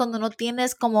dice eso y cuando no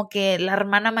tienes como que la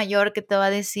hermana mayor que te va a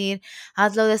decir,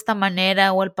 hazlo de esta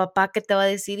manera o el papá que te va a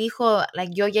decir, hijo,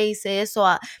 like, yo ya hice eso,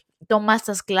 toma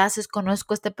estas clases,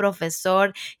 conozco a este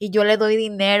profesor y yo le doy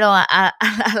dinero a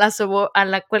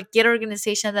la cualquier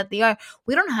organization that they are.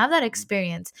 We don't have that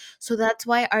experience. So that's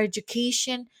why our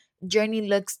education journey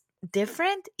looks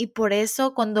different y por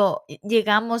eso cuando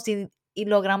llegamos y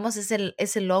logramos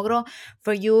ese logro.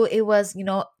 For you, it was,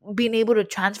 being able to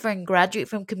transfer and graduate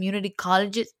from community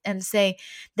colleges and say,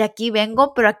 de aquí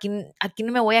vengo, pero aquí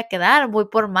no me voy a quedar, voy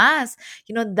por más.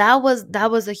 That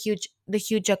was the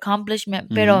huge accomplishment.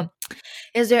 Mm-hmm. Pero,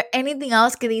 is there anything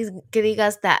else que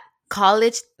digas that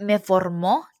college me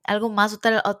formó? ¿Algo más,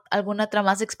 alguna otra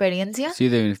más experiencia? Sí,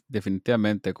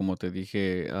 definitivamente, como te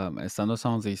dije, estando en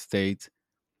San Jose State,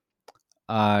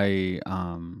 I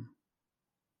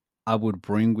would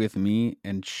bring with me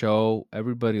and show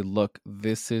everybody, look,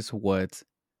 this is who I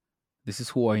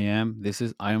am.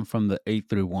 I am from the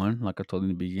 831, like I told in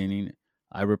the beginning.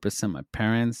 I represent my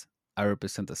parents. I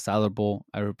represent the Salad Bowl.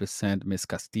 I represent Miss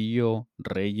Castillo,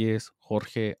 Reyes,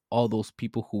 Jorge, all those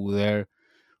people who were there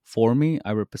for me.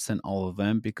 I represent all of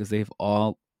them because they've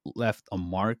all left a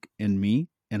mark in me,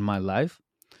 in my life.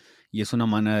 Y es una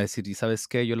manera de decir, ¿y sabes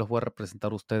qué? Yo los voy a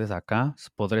representar a ustedes acá.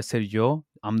 Podré ser yo.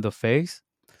 I'm the face.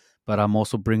 But I'm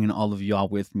also bringing all of y'all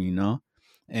with me, ¿no?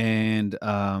 And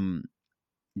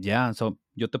yeah, so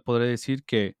yo te podré decir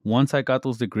que once I got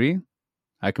those degrees,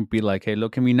 I can be like, hey,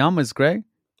 look at me now, Miss Gray.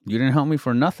 You didn't help me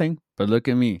for nothing, but look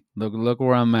at me. Look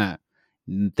where I'm at.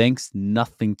 Thanks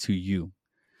nothing to you,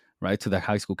 right? To the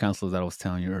high school counselors that I was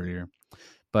telling you earlier.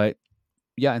 But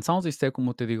yeah, in San Jose State,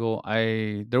 como te digo,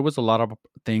 there was a lot of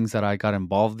things that I got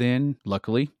involved in,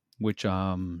 luckily, which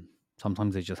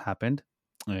sometimes they just happened,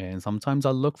 and sometimes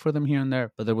I look for them here and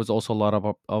there. But there was also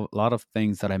a lot of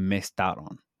things that I missed out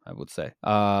on. I would say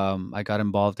I got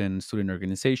involved in student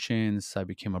organizations. I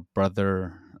became a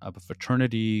brother of a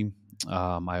fraternity.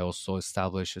 I also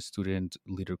established a student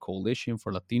leader coalition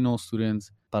for Latino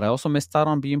students. But I also missed out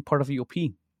on being part of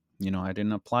EOP. I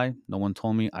didn't apply. No one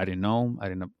told me. I didn't know. I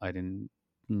didn't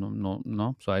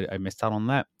no. So I missed out on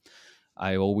that.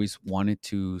 I always wanted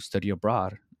to study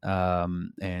abroad,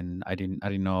 and I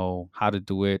didn't know how to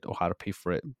do it or how to pay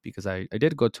for it because I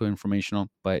did go to informational,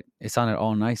 but it sounded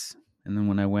all nice. And then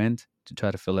when I went to try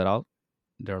to fill it out,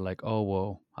 they're like, "Oh,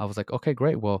 well," I was like, "Okay,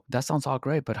 great. Well, that sounds all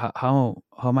great, but how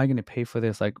am I going to pay for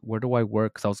this? Like, where do I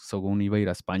work? Because I was según iba a ir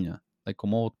a España. Like,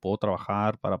 cómo puedo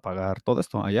trabajar para pagar todo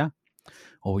esto allá?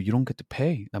 Oh, you don't get to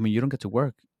pay. I mean, you don't get to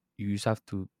work. You just have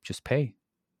to just pay.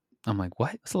 I'm like,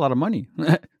 what? That's a lot of money.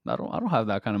 I don't have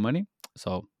that kind of money.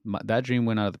 So that dream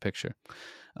went out of the picture.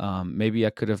 Maybe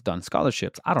I could have done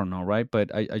scholarships. I don't know, right?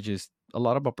 But I just a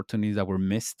lot of opportunities that were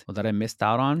missed or that I missed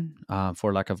out on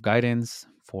for lack of guidance,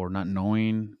 for not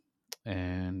knowing,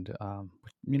 and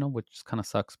which kind of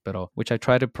sucks. But which I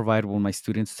try to provide with my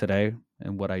students today,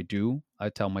 and what I do, I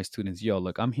tell my students, yo,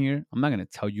 look, I'm here. I'm not gonna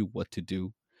tell you what to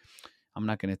do. I'm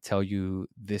not gonna tell you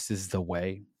this is the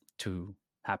way to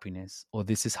happiness or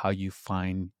this is how you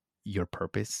find your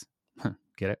purpose.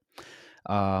 Get it?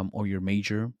 Or your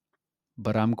major.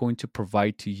 But I'm going to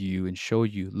provide to you and show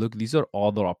you, look, these are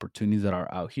all the opportunities that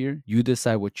are out here. You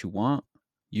decide what you want.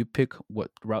 You pick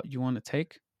what route you want to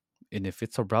take. And if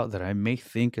it's a route that I may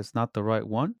think is not the right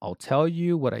one, I'll tell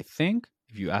you what I think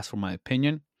if you ask for my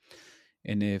opinion.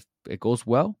 And if it goes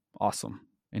well, awesome.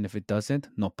 And if it doesn't,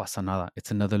 no pasa nada.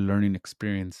 It's another learning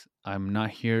experience. I'm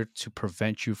not here to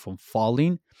prevent you from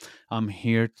falling. I'm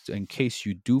here in case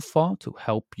you do fall to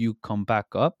help you come back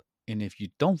up. And if you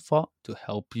don't fall, to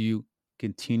help you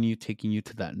continue taking you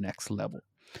to that next level.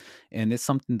 And it's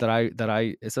something that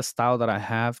I it's a style that I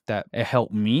have that it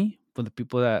helped me for the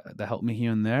people that helped me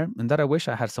here and there. And that I wish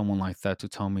I had someone like that to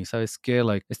tell me, ¿sabes qué?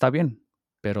 Like, está bien.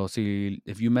 Pero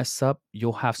if you mess up,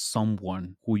 you'll have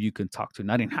someone who you can talk to.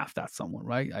 And I didn't have that someone,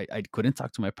 right? I couldn't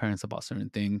talk to my parents about certain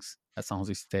things at San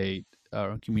Jose State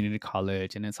or community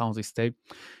college. And in San Jose State,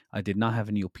 I did not have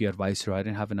an EOP advisor. I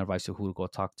didn't have an advisor who to go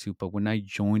talk to. But when I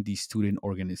joined these student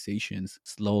organizations,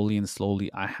 slowly and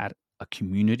slowly, I had a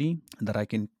community that I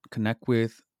can connect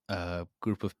with, a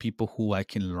group of people who I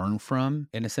can learn from.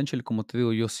 And essentially, como te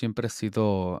digo, yo siempre he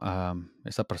sido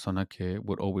esa persona que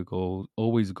would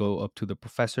always go up to the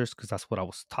professors because that's what I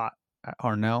was taught at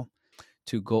Arnell,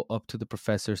 to go up to the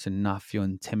professors and not feel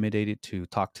intimidated to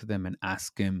talk to them and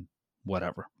ask them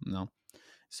whatever.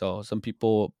 So some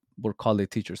people would call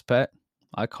it teacher's pet.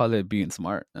 I call it being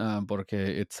smart,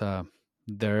 porque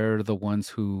they're the ones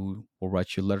who will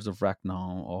write you letters of rec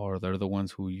now, or they're the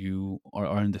ones who you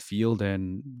are in the field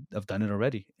and have done it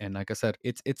already. And like I said,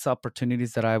 it's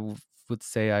opportunities that I would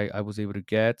say I was able to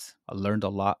get. I learned a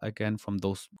lot again from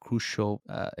those crucial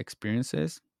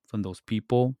experiences, from those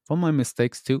people, from my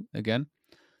mistakes too, again,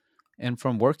 and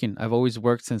from working. I've always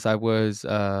worked since I was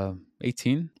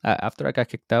 18. After I got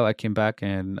kicked out, I came back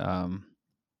and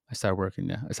I started working.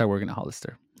 Yeah, I started working at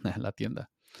Hollister, La Tienda.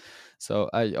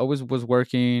 So I always was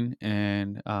working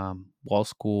and while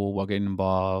school, while getting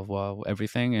involved, while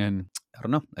everything. And I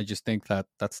don't know. I just think that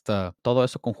that's todo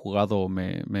eso conjugado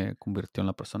me convirtió en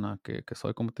la persona que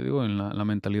soy, como te digo, en la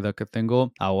mentalidad que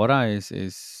tengo ahora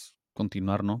es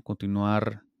continuar, ¿no?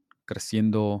 Continuar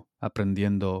creciendo,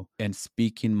 aprendiendo, and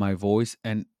speaking my voice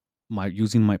and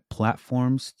using my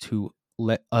platforms to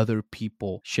let other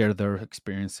people share their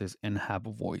experiences and have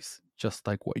a voice, just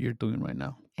like what you're doing right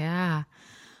now. Yeah.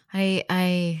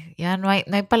 Ya no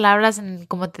hay palabras,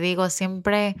 como te digo,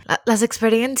 siempre las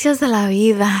experiencias de la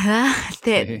vida, ¿verdad?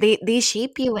 Sí. They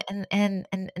shape you and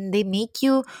they make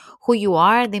you who you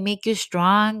are, they make you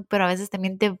strong, pero a veces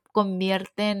también te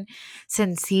convierten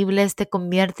sensibles, te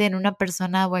convierten en una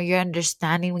persona where you're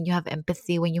understanding, when you have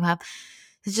empathy,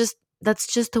 that's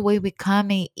just the way we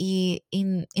come, y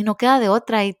no queda de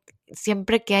otra, y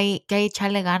siempre que hay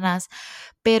echarle ganas,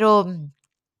 pero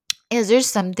is there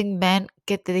something, Ben,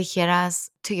 que te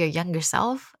dijeras to your younger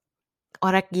self?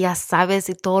 Ahora que ya sabes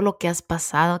y todo lo que has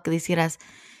pasado, que dijeras,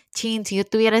 chin, si yo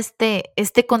tuviera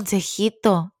este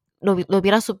consejito, lo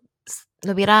hubiera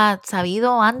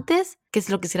sabido antes, que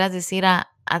si lo quisieras decir a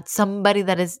somebody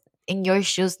that is in your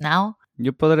shoes now.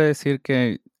 Yo podría decir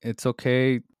que it's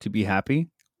okay to be happy.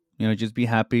 You know, just be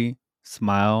happy,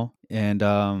 smile, and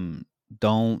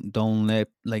don't let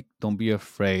like don't be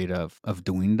afraid of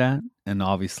doing that. And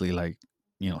obviously, like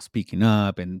speaking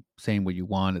up and saying what you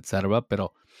want, etc.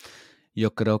 Pero yo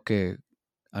creo que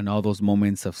in all those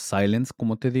moments of silence,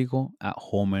 como te digo, at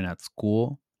home and at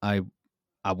school, I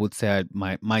would say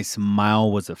my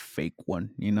smile was a fake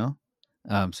one, you know?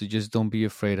 So just don't be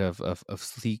afraid of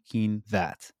seeking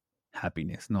that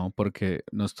happiness, no? Porque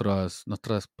nuestros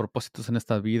propósitos en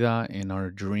esta vida, in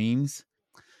our dreams,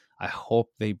 I hope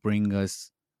they bring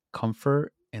us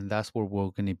comfort and that's where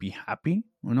we're going to be happy,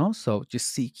 you know? So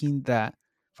just seeking that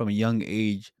from a young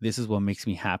age, this is what makes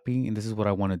me happy and this is what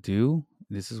I want to do.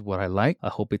 This is what I like. I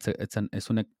hope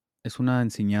es una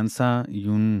enseñanza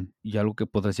y algo que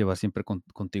podrás llevar siempre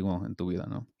contigo en tu vida,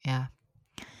 ¿no? Yeah.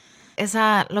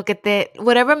 Esa, lo que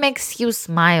whatever makes you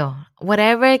smile,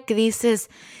 whatever que dices,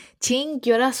 ching,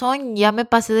 ¿qué horas son? Ya me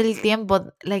pasé del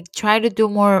tiempo. Like, try to do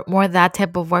more that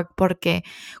type of work, porque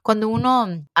cuando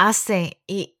uno hace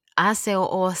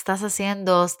o estás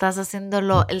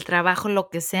haciéndolo, el trabajo, lo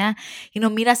que sea, y no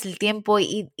miras el tiempo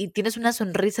y tienes una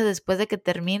sonrisa después de que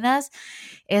terminas,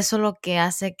 eso es lo que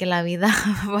hace que la vida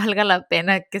valga la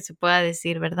pena, que se pueda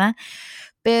decir, ¿verdad?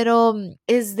 Pero,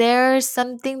 is there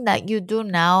something that you do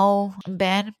now,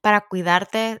 Ben, para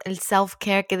cuidarte, el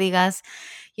self-care que digas,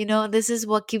 this is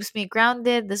what keeps me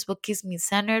grounded, this is what keeps me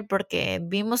centered, porque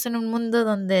vivimos en un mundo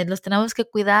donde los tenemos que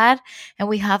cuidar and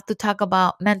we have to talk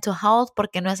about mental health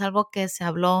porque no es algo que se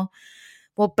habló,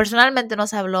 o personalmente no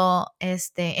se habló,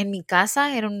 en mi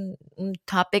casa, era un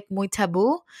topic muy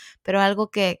tabú, pero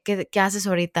algo que haces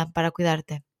ahorita para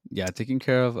cuidarte. Yeah, taking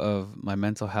care of my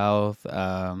mental health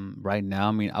right now.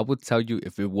 I mean, I would tell you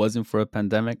if it wasn't for a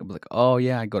pandemic, I'd be like, oh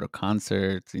yeah, I go to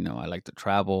concerts. I like to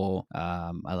travel.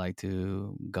 I like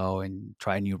to go and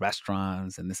try new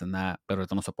restaurants and this and that. Pero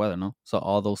esto no se puede, no? So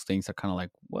all those things are kind of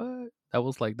like, what?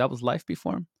 That was life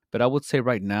before. But I would say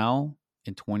right now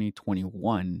in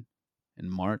 2021 in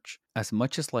March, as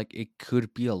much as like it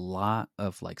could be a lot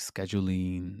of like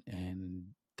scheduling and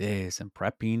this and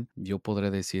prepping, yo podré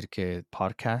decir que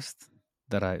podcast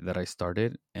that I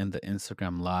started and the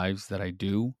Instagram lives that I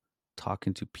do,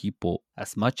 talking to people,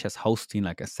 as much as hosting,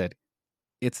 like I said,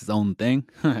 it's its own thing.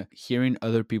 Hearing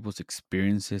other people's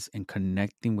experiences and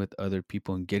connecting with other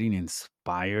people and getting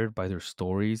inspired by their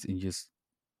stories and just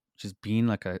being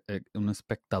like un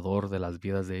espectador de las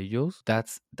vidas de ellos.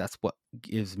 That's what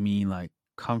gives me like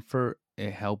comfort.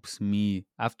 It helps me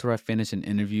after I finish an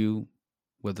interview,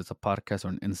 whether it's a podcast or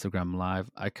an Instagram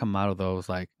live. I come out of those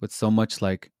like with so much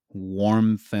like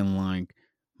warmth and like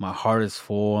my heart is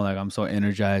full. Like I'm so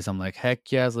energized. I'm like,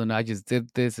 heck yes, and I just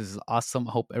did this. This is awesome.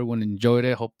 I hope everyone enjoyed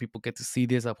it. I hope people get to see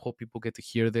this. I hope people get to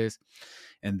hear this.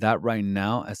 And that right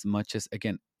now, as much as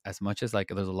like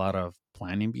there's a lot of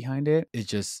planning behind it, it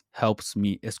just helps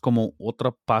me. Es como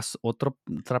otra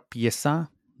pieza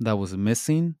that was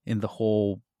missing in the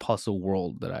whole puzzle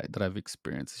world that I've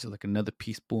experienced. It's just like another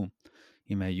piece, boom,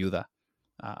 y me ayuda.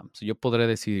 So yo podré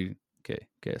decir que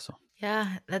eso.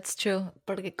 Yeah, that's true.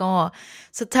 Porque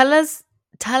so tell us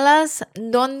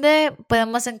dónde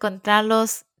podemos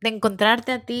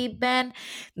encontrarte a ti, Ben,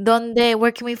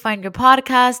 where can we find your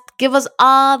podcast? Give us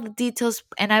all the details,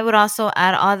 and I would also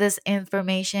add all this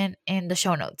information in the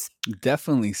show notes.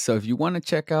 Definitely. So if you want to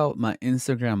check out my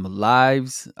Instagram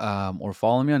lives, or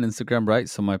follow me on Instagram, right?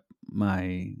 So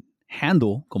my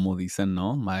handle, como dicen,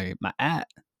 no, my at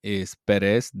is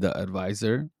Perez the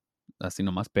Advisor. Así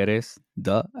nomás Perez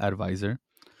the Advisor.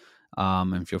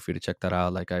 And feel free to check that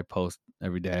out. Like I post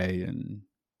every day, and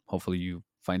hopefully you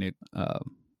find it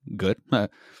good.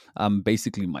 I'm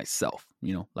basically myself.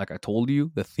 Like I told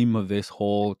you, the theme of this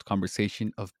whole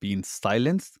conversation of being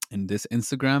silenced in this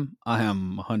Instagram, I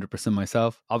am 100%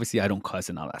 myself. Obviously, I don't cuss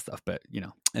and all that stuff, but.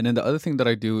 And then the other thing that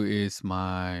I do is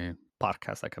my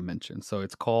podcast, like I mentioned. So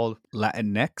it's called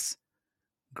Latinx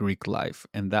Greek Life,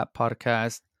 and that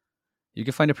podcast you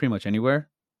can find it pretty much anywhere.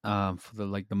 For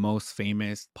the most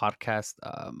famous podcast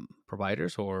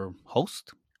providers or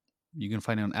host, you can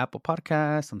find it on Apple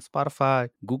Podcasts, on Spotify,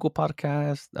 Google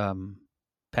Podcasts,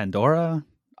 Pandora,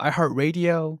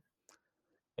 iHeartRadio.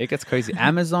 It gets crazy.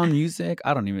 Amazon Music.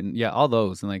 I don't even. Yeah, all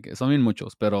those and like son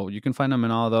muchos, pero you can find them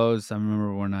in all those. I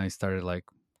remember when I started like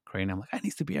creating, I'm like, I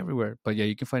need to be everywhere. But yeah,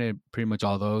 you can find it pretty much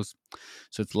all those.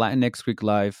 So it's Latinx Greek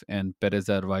Life and Perez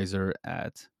Advisor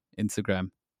at Instagram.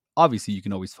 Obviously, you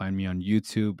can always find me on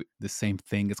YouTube. The same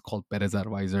thing. It's called Perez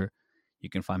Advisor. You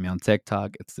can find me on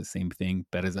TikTok. It's the same thing.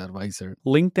 Perez Advisor.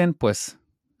 LinkedIn, pues,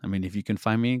 I mean, if you can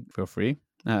find me, feel free.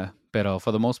 But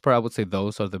for the most part, I would say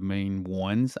those are the main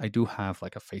ones. I do have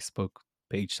like a Facebook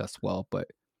page as well, but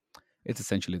it's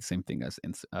essentially the same thing as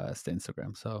as the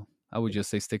Instagram. So I would just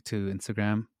say stick to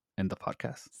Instagram and the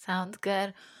podcast. Sounds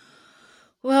good.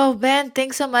 Well, Ben,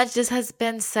 thanks so much. This has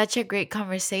been such a great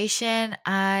conversation.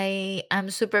 I am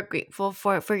super grateful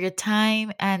for your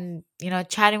time and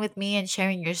chatting with me and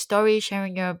sharing your story,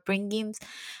 sharing your upbringings.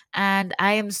 And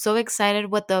I am so excited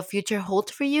what the future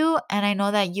holds for you. And I know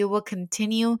that you will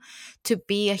continue to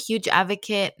be a huge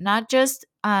advocate, not just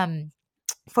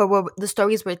for what the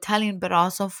stories we're telling, but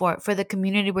also for the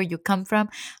community where you come from.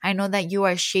 I know that you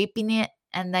are shaping it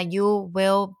and that you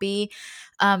will be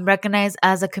recognized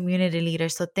as a community leader.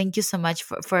 So thank you so much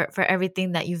for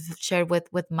everything that you've shared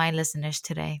with my listeners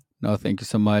today. No, thank you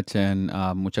so much, and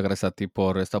muchas gracias a ti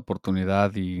por esta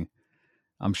oportunidad. Y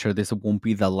I'm sure this won't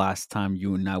be the last time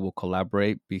you and I will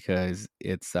collaborate because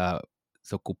it's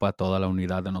se ocupa toda la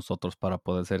unidad de nosotros para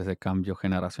poder hacer ese cambio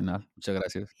generacional. Muchas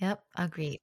gracias. Yep, agreed.